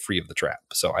can get free of the trap.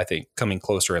 So I think coming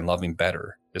closer and loving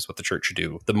better is what the church should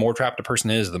do. The more trapped a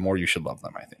person is, the more you should love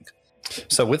them, I think.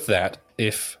 So with that,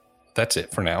 if that's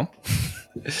it for now,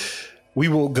 we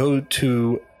will go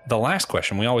to the last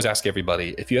question. We always ask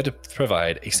everybody, if you had to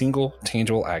provide a single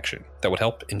tangible action that would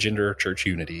help engender church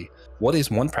unity, what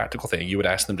is one practical thing you would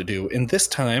ask them to do? And this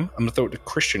time, I'm going to throw it to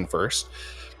Christian first.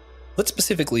 Let's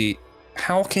specifically,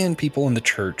 how can people in the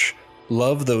church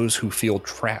love those who feel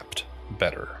trapped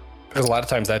better? Because a lot of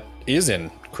times that is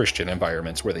in Christian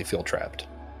environments where they feel trapped.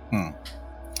 How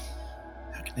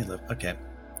can they love? Okay.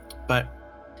 But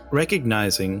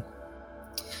recognizing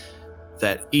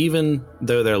that even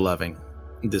though they're loving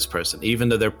this person, even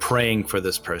though they're praying for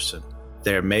this person,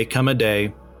 there may come a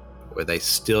day where they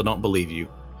still don't believe you,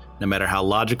 no matter how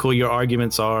logical your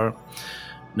arguments are,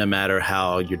 no matter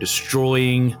how you're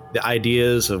destroying the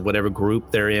ideas of whatever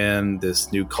group they're in,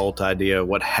 this new cult idea,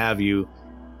 what have you.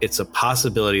 It's a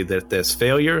possibility that there's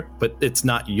failure, but it's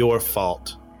not your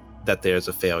fault that there's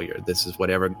a failure. This is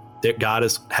whatever God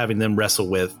is having them wrestle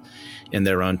with in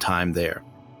their own time there.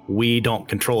 We don't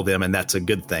control them, and that's a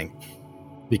good thing,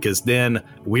 because then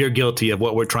we're guilty of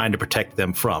what we're trying to protect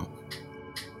them from.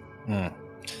 All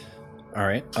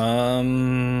right.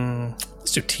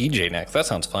 Let's do TJ next. That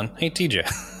sounds fun. Hey, TJ.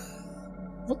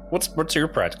 What's your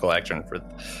practical action for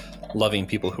loving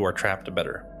people who are trapped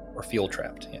better or feel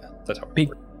trapped? Yeah, that's how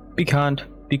Be kind.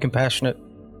 Be compassionate.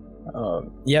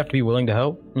 You have to be willing to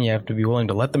help. And you have to be willing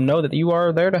to let them know that you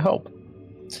are there to help.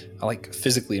 I like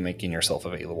physically making yourself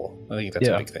available. I think that's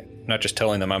a big thing. Not just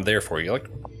telling them I'm there for you. Like,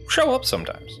 show up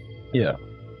sometimes. Yeah.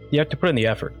 You have to put in the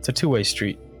effort. It's a two-way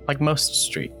street, like most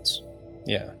streets.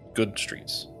 Yeah, good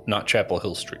streets. Not Chapel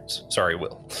Hill streets. Sorry,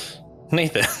 Will.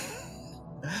 Nathan.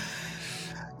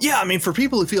 Yeah, I mean, for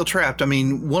people who feel trapped, I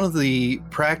mean, one of the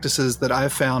practices that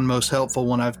I've found most helpful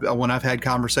when I've had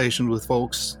conversations with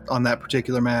folks on that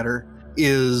particular matter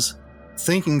is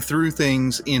thinking through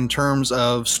things in terms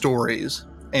of stories.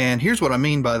 And here's what I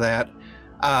mean by that.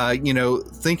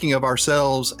 Thinking of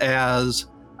ourselves as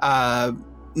not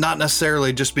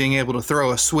necessarily just being able to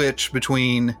throw a switch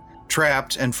between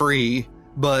trapped and free,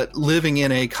 but living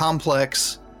in a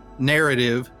complex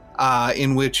narrative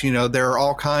in which, there are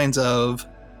all kinds of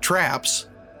traps,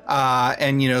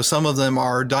 and some of them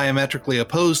are diametrically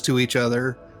opposed to each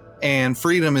other, and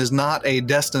freedom is not a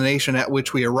destination at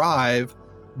which we arrive,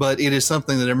 but it is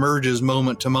something that emerges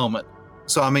moment to moment.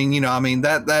 So hopefully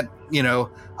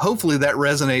that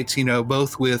resonates,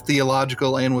 both with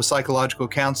theological and with psychological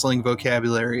counseling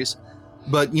vocabularies,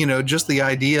 but just the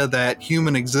idea that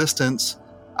human existence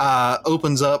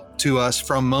opens up to us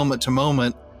from moment to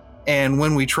moment. And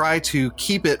when we try to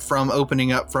keep it from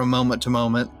opening up from moment to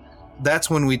moment, that's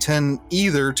when we tend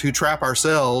either to trap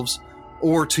ourselves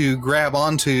or to grab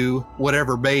onto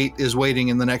whatever bait is waiting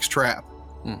in the next trap.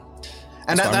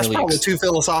 And that's really probably too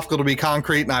philosophical to be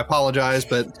concrete, and I apologize,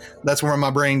 but that's where my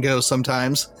brain goes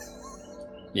sometimes.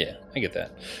 Yeah, I get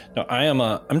that. No,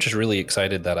 I'm just really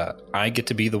excited that I get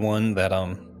to be the one that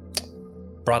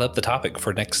brought up the topic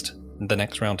for the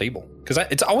next round table, because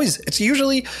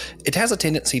it has a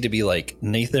tendency to be like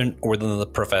Nathan or the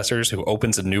professors who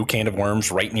opens a new can of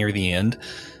worms right near the end.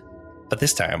 But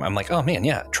this time I'm like, oh man,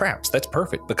 yeah, traps. That's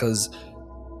perfect, because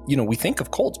we think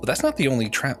of cults, but that's not the only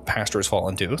trap pastors fall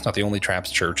into. It's not the only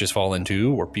traps churches fall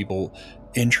into, or people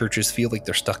in churches feel like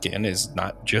they're stuck in. Is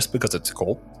not just because it's a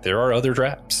cult. There are other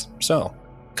traps. So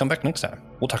come back next time.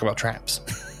 We'll talk about traps.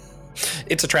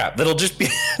 It's a trap. That'll just be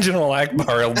General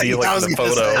Akbar. It'll be like the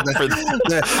photo.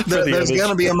 There's going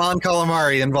to be a Mon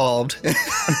Calamari involved.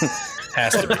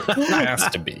 Has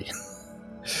to be.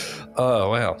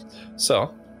 Oh, wow.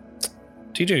 So,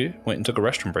 TJ went and took a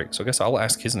restroom break, so I guess I'll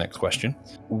ask his next question.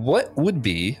 What would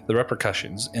be the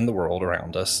repercussions in the world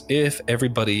around us if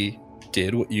everybody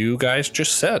did what you guys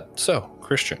just said? So,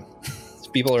 Christian,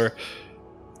 people are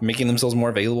making themselves more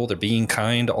available. They're being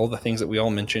kind. All the things that we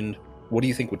all mentioned. What do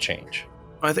you think would change?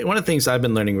 I think one of the things I've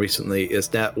been learning recently is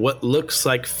that what looks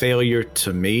like failure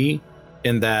to me,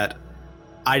 in that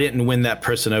I didn't win that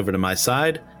person over to my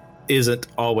side, isn't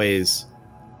always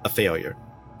a failure.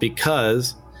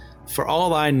 Because for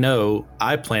all I know,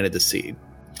 I planted the seed.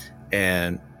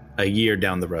 And a year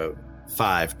down the road,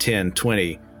 5, 10,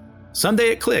 20, someday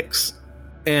it clicks.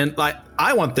 And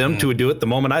I want them to do it the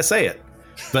moment I say it.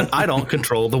 But I don't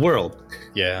control the world.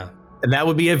 Yeah. And that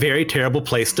would be a very terrible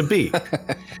place to be.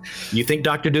 You think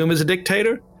Dr. Doom is a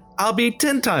dictator? I'll be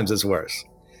 10 times as worse.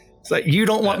 It's like, you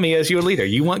don't want me as your leader.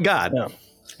 You want God. Yeah.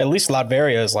 At least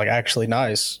Latveria is actually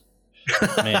nice.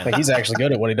 Man. He's actually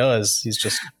good at what he does. He's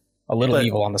just a little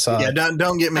evil on the side. Yeah,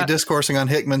 don't get me discoursing on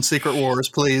Hickman's Secret Wars,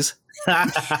 please.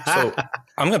 So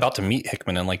I'm about to meet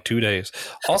Hickman in 2 days.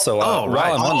 Also,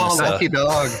 lucky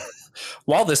dog.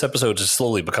 While this episode is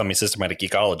slowly becoming systematic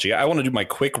ecology, I want to do my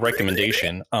quick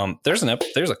recommendation. There's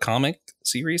a comic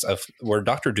series of where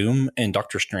Dr. Doom and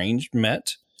Dr. Strange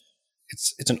met.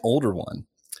 It's an older one.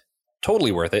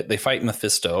 Totally worth it. They fight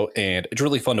Mephisto, and it's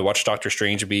really fun to watch Dr.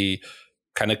 Strange be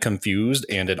kind of confused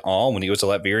and in awe when he goes to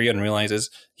Latveria and realizes,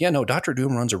 Dr.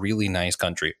 Doom runs a really nice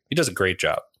country. He does a great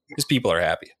job. His people are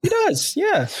happy. He does,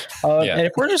 yeah. And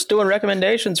if we're just doing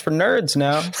recommendations for nerds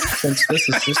now, since this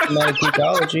is systematic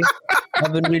ecology,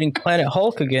 I've been reading Planet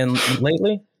Hulk again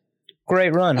lately.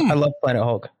 Great run. I love Planet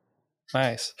Hulk.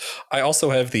 Nice. I also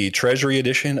have the Treasury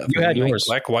edition of yours.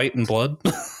 Black, White, and Blood.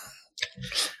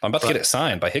 I'm about to get it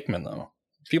signed by Hickman, though.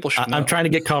 People should know. I'm trying to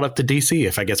get caught up to DC.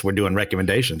 If I guess we're doing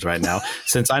recommendations right now,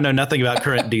 since I know nothing about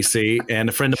current DC, and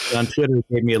a friend of mine on Twitter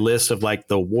gave me a list of like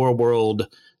the War World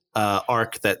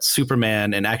arc that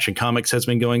Superman and Action Comics has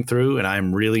been going through, and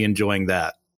I'm really enjoying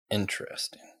that.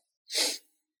 Interesting.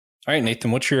 All right,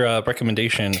 Nathan, what's your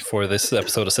recommendation for this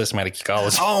episode of Systematic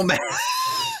Ecology? Oh man,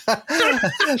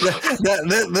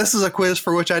 this is a quiz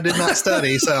for which I did not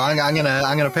study, so I'm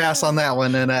gonna pass on that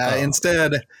one and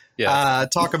instead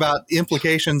talk about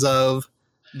implications of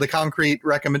the concrete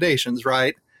recommendations,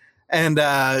 right? And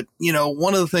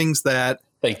one of the things that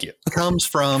Thank you comes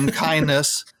from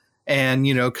kindness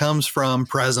and comes from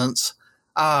presence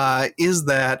is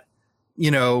that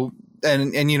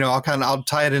I'll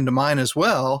tie it into mine as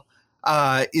well.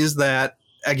 Is that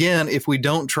again, if we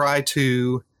don't try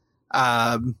to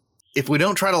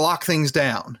lock things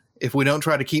down, if we don't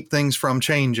try to keep things from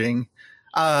changing,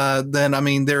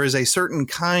 then there is a certain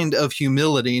kind of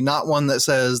humility, not one that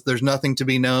says there's nothing to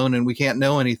be known and we can't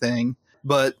know anything,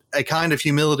 but a kind of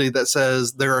humility that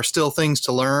says there are still things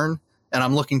to learn and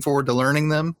I'm looking forward to learning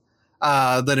them,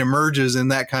 that emerges in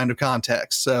that kind of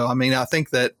context. So, I think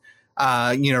that,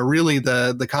 really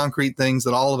the concrete things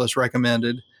that all of us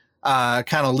recommended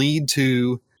kind of lead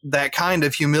to that kind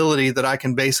of humility that I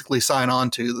can basically sign on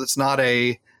to. That's not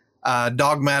a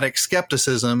dogmatic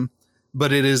skepticism,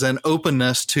 but it is an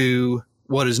openness to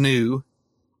what is new.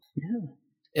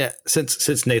 Yeah,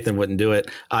 since Nathan wouldn't do it,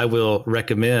 I will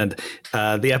recommend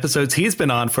the episodes he's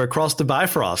been on for Across the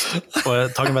Bifrost,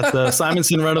 talking about the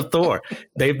Simonson run of Thor.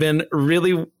 They've been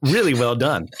really, really well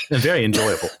done and very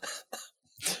enjoyable.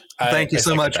 Thank you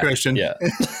so much, Christian. Yeah.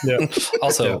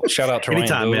 Also, shout out to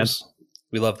Anytime, Ryan Bowes.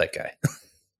 We love that guy.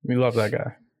 We love that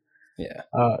guy. Yeah.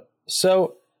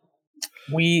 So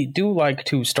we do like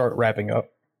to start wrapping up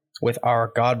with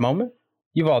our God moment.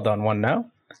 You've all done one now.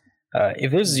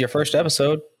 If this is your first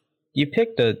episode, you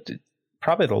picked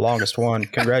probably the longest one.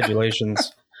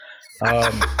 Congratulations.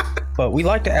 But we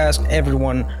like to ask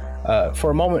everyone for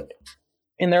a moment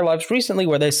in their lives recently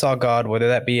where they saw God, whether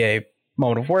that be a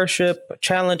moment of worship, a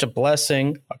challenge, a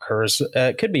blessing, a curse.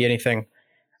 It could be anything.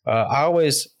 I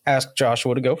always ask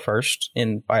Joshua to go first.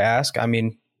 And by ask, I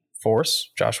mean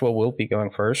force. Joshua will be going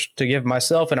first to give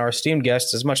myself and our esteemed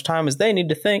guests as much time as they need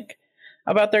to think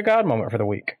about their God moment for the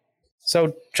week.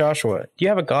 So, Joshua, do you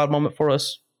have a God moment for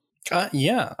us?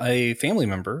 Yeah. A family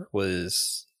member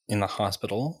was in the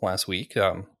hospital last week.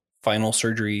 Final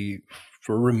surgery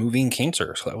for removing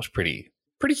cancer. So that was pretty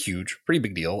huge, pretty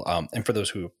big deal. And for those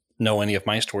who know any of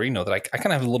my story, know that I kind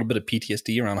of have a little bit of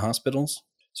PTSD around hospitals.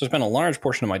 So I spent a large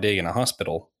portion of my day in a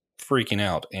hospital freaking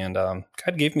out. And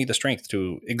God gave me the strength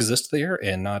to exist there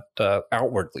and not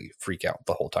outwardly freak out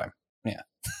the whole time. Yeah.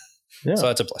 So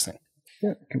that's a blessing.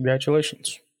 Yeah.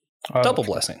 Congratulations. Double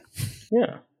blessing.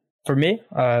 Yeah. For me,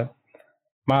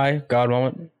 my God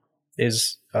moment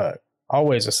is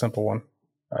always a simple one.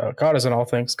 God is in all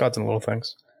things. God's in little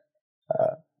things.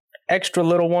 Extra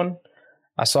little one.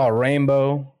 I saw a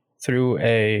rainbow through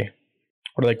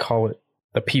what do they call it?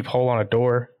 The peephole on a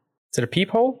door. Is it a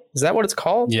peephole? Is that what it's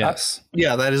called? Yes.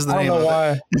 Yeah, that is the I name don't know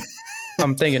of it. why.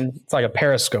 I'm thinking it's like a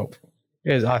periscope.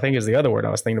 I think is the other word I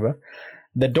was thinking about.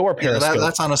 The door periscope.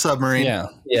 That's on a submarine.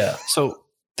 Yeah. So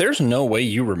there's no way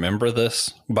you remember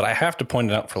this, but I have to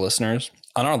point it out for listeners.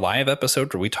 On our live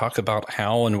episode where we talk about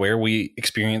how and where we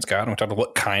experience God, and we talk about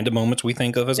what kind of moments we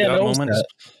think of as God moments.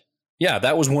 Yeah,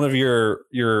 that was one of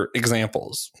your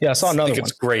examples. Yeah, I saw another I think one.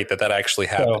 It's great that actually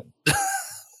happened.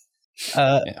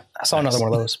 I saw another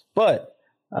one of those. But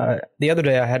the other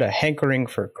day I had a hankering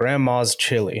for grandma's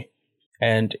chili.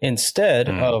 And instead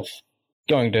of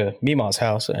going to Mima's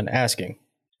house and asking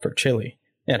for chili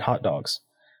and hot dogs,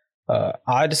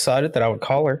 I decided that I would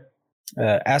call her,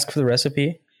 ask for the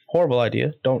recipe. Horrible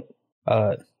idea. Don't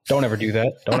ever do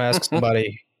that. Don't ask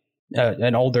somebody,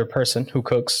 an older person who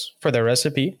cooks, for their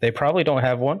recipe. They probably don't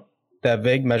have one. They have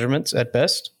vague measurements at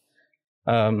best.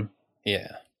 But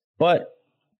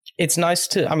it's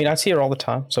nice I see her all the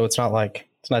time, so it's not like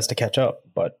it's nice to catch up,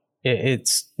 but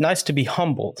it's nice to be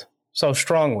humbled so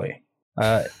strongly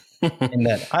in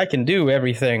that I can do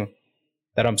everything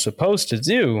that I'm supposed to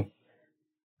do,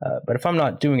 but if I'm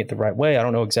not doing it the right way, I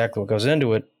don't know exactly what goes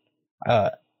into it,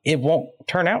 it won't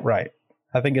turn out right.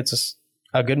 I think it's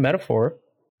a good metaphor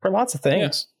for lots of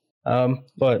things,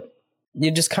 but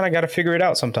you just kind of got to figure it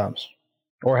out sometimes,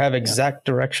 or have exact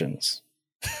directions,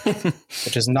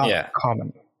 which is not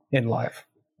common in life.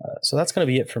 So that's going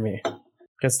to be it for me,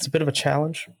 because it's a bit of a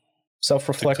challenge.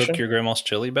 Self-reflection. To cook your grandma's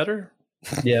chili better?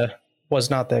 Yeah, was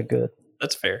not that good.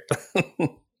 That's fair.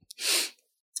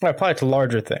 I apply it to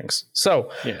larger things. So,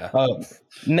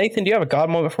 Nathan, do you have a God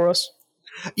moment for us?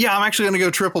 Yeah, I'm actually going to go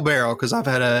triple barrel because I've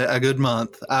had a good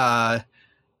month. I'll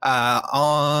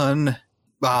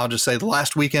just say the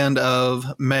last weekend of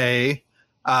May,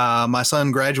 my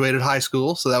son graduated high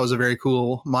school, so that was a very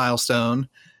cool milestone.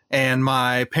 And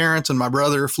my parents and my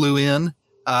brother flew in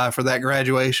for that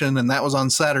graduation, and that was on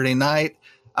Saturday night.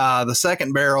 The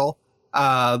second barrel,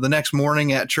 the next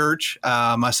morning at church,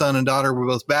 my son and daughter were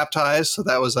both baptized, so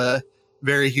that was a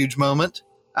very huge moment.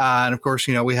 And of course,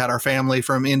 we had our family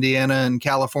from Indiana and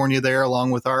California there,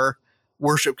 along with our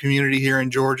worship community here in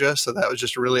Georgia. So that was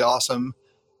just a really awesome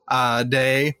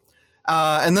day.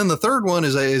 And then the third one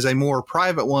is a more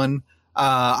private one.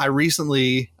 I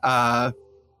recently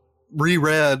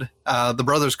reread The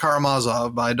Brothers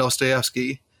Karamazov by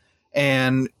Dostoevsky.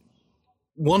 And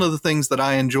one of the things that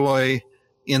I enjoy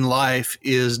in life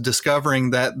is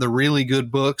discovering that the really good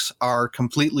books are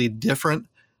completely different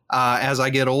as I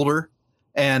get older.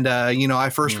 And, I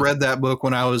first read that book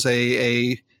when I was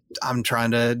I'm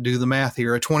trying to do the math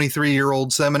here, a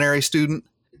 23-year-old seminary student.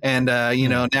 And,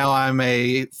 now I'm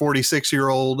a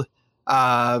 46-year-old,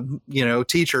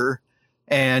 teacher.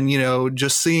 And,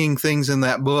 just seeing things in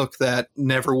that book that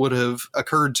never would have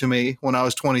occurred to me when I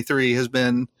was 23 has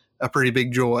been a pretty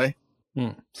big joy.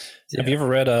 Have you ever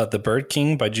read The Bird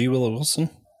King by G. Willow Wilson?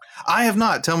 I have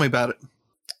not. Tell me about it.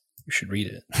 You should read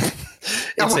it.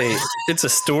 It's a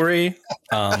story.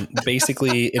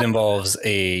 Basically, it involves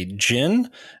a djinn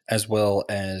as well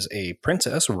as a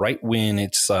princess. Right when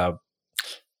it's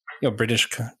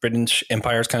British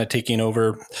Empire is kind of taking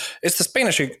over. It's the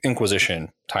Spanish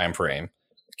Inquisition time frame.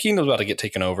 The kingdom's about to get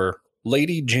taken over.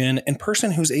 Lady djinn and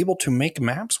person who's able to make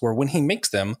maps where when he makes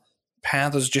them,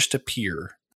 paths just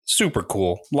appear. Super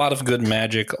cool. A lot of good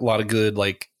magic. A lot of good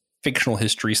fictional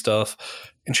history stuff.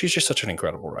 And she's just such an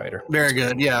incredible writer. Very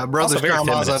good. Yeah. Brothers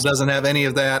Karamazov doesn't have any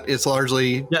of that. It's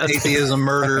largely atheism,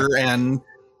 murder, and,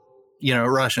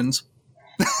 Russians.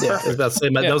 Yeah, I was about to say,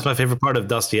 that was my favorite part of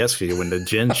Dostoevsky when the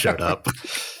djinn showed up.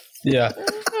 Yeah.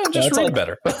 Just read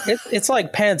better. It's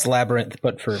like Pan's Labyrinth,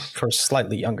 but for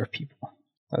slightly younger people.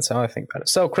 That's how I think about it.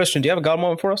 So, Christian, do you have a God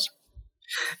moment for us?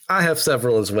 I have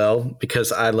several as well,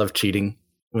 because I love cheating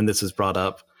when this is brought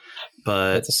up.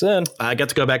 But that's a sin. I got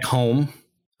to go back home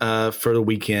for the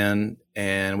weekend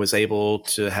and was able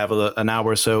to have an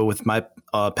hour or so with my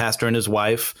pastor and his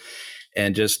wife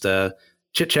and just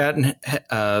chit chat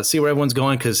and see where everyone's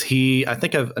going. Because I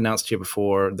think I've announced to you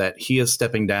before that he is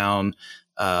stepping down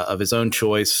of his own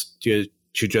choice to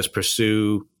just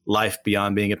pursue life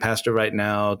beyond being a pastor right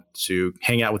now, to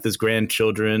hang out with his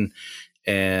grandchildren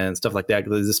and stuff like that.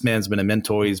 Because this man's been a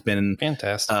mentor. He's been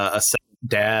fantastic, a second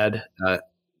dad.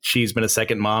 She's been a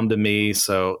second mom to me.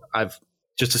 So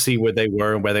just to see where they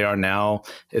were and where they are now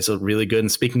is really good.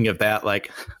 And speaking of that,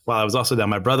 while I was also down,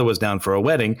 my brother was down for a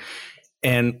wedding.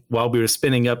 And while we were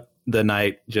spending up the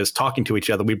night just talking to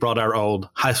each other, we brought our old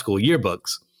high school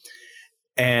yearbooks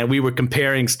and we were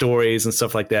comparing stories and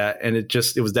stuff like that. And it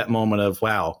was that moment of,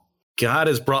 wow, God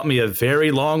has brought me a very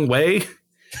long way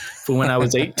from when I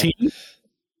was 18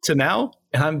 to now.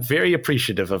 And I'm very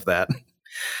appreciative of that.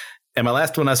 And my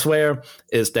last one, I swear,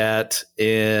 is that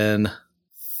in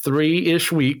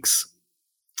 3-ish weeks,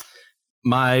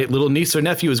 my little niece or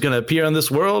nephew is going to appear on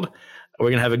this world.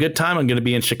 We're going to have a good time. I'm going to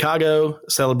be in Chicago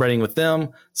celebrating with them.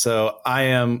 So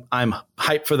I'm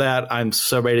hyped for that. I'm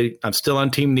so ready. I'm still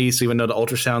on Team Niece, even though the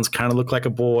ultrasounds kind of look like a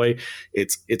boy.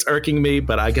 It's irking me,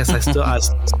 but I guess I still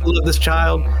love this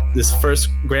child, this first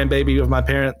grandbaby of my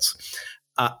parents.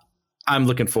 I'm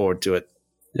looking forward to it.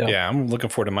 Yeah, I'm looking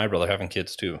forward to my brother having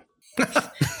kids too.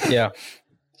 Yeah,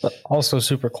 but also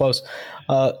super close.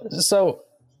 So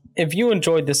if you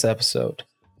enjoyed this episode,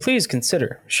 please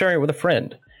consider sharing it with a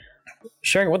friend,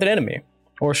 sharing it with an enemy,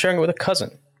 or sharing it with a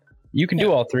cousin. You can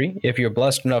do all three if you're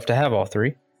blessed enough to have all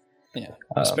three. Yeah,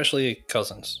 especially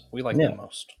cousins. We like them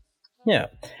most. Yeah.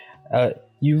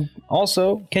 You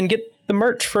also can get the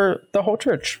merch for the whole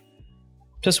church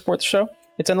to support the show.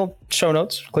 It's in the show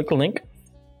notes. Click the link.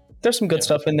 There's some good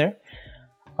stuff in there.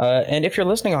 And if you're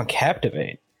listening on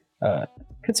Captivate,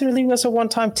 consider leaving us a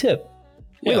one-time tip.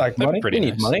 We like money. We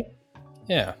need money.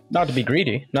 Yeah. Not to be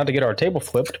greedy, not to get our table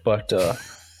flipped, but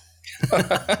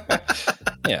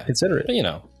yeah, consider it.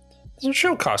 But, the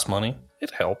show costs money.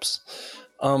 It helps.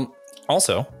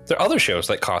 Also, there are other shows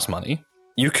that cost money.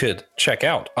 You could check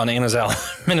out on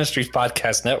Anazal Ministries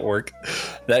Podcast Network.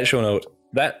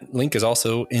 That link is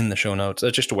also in the show notes.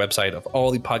 It's just a website of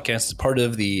all the podcasts. It's part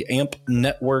of the AMP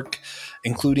network,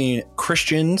 including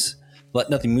Christians, Let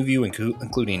Nothing Move You,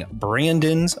 including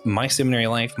Brandon's My Seminary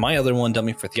Life, my other one,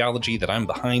 Dummy for Theology, that I'm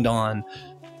behind on.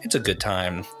 It's a good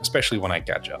time, especially when I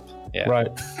catch up. Yeah. Right.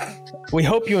 We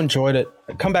hope you enjoyed it.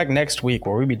 Come back next week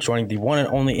where we'll be joining the one and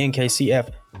only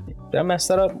NKCF. Did I mess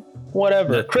that up?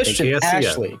 Whatever. The Christian NKCF.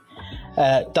 Ashley,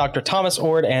 Dr. Thomas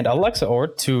Ord, and Alexa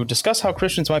Ord to discuss how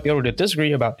Christians might be able to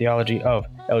disagree about theology of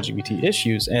LGBT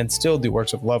issues and still do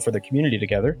works of love for the community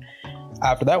together.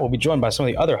 After that, we'll be joined by some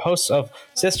of the other hosts of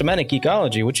Systematic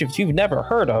Geekology, which if you've never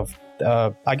heard of,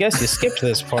 I guess you skipped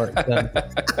this part. Then,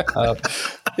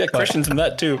 Yeah, Christian's in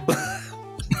that too.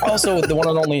 also, the one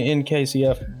and only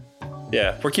NKCF.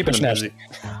 Yeah, we're keeping them busy.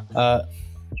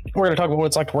 We're going to talk about what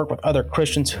it's like to work with other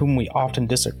Christians whom we often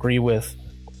disagree with.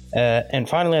 And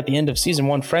finally, at the end of season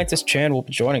 1, Francis Chan will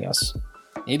be joining us.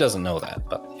 He doesn't know that,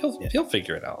 but he'll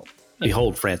figure it out.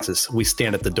 Behold, Francis, we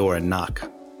stand at the door and knock.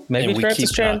 Maybe And we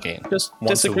Francis keep Chan knocking just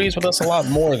once a disagrees week. with us a lot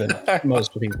more than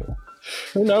most people.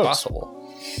 Who knows?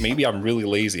 Possible. Maybe I'm really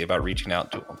lazy about reaching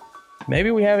out to him.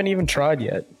 Maybe we haven't even tried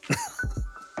yet.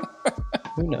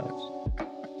 Who knows?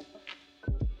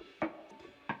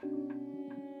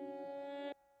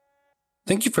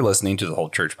 Thank you for listening to the Whole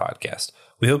Church Podcast.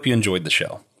 We hope you enjoyed the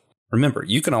show. Remember,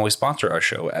 you can always sponsor our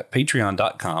show at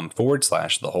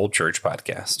patreon.com/the Whole Church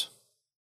Podcast.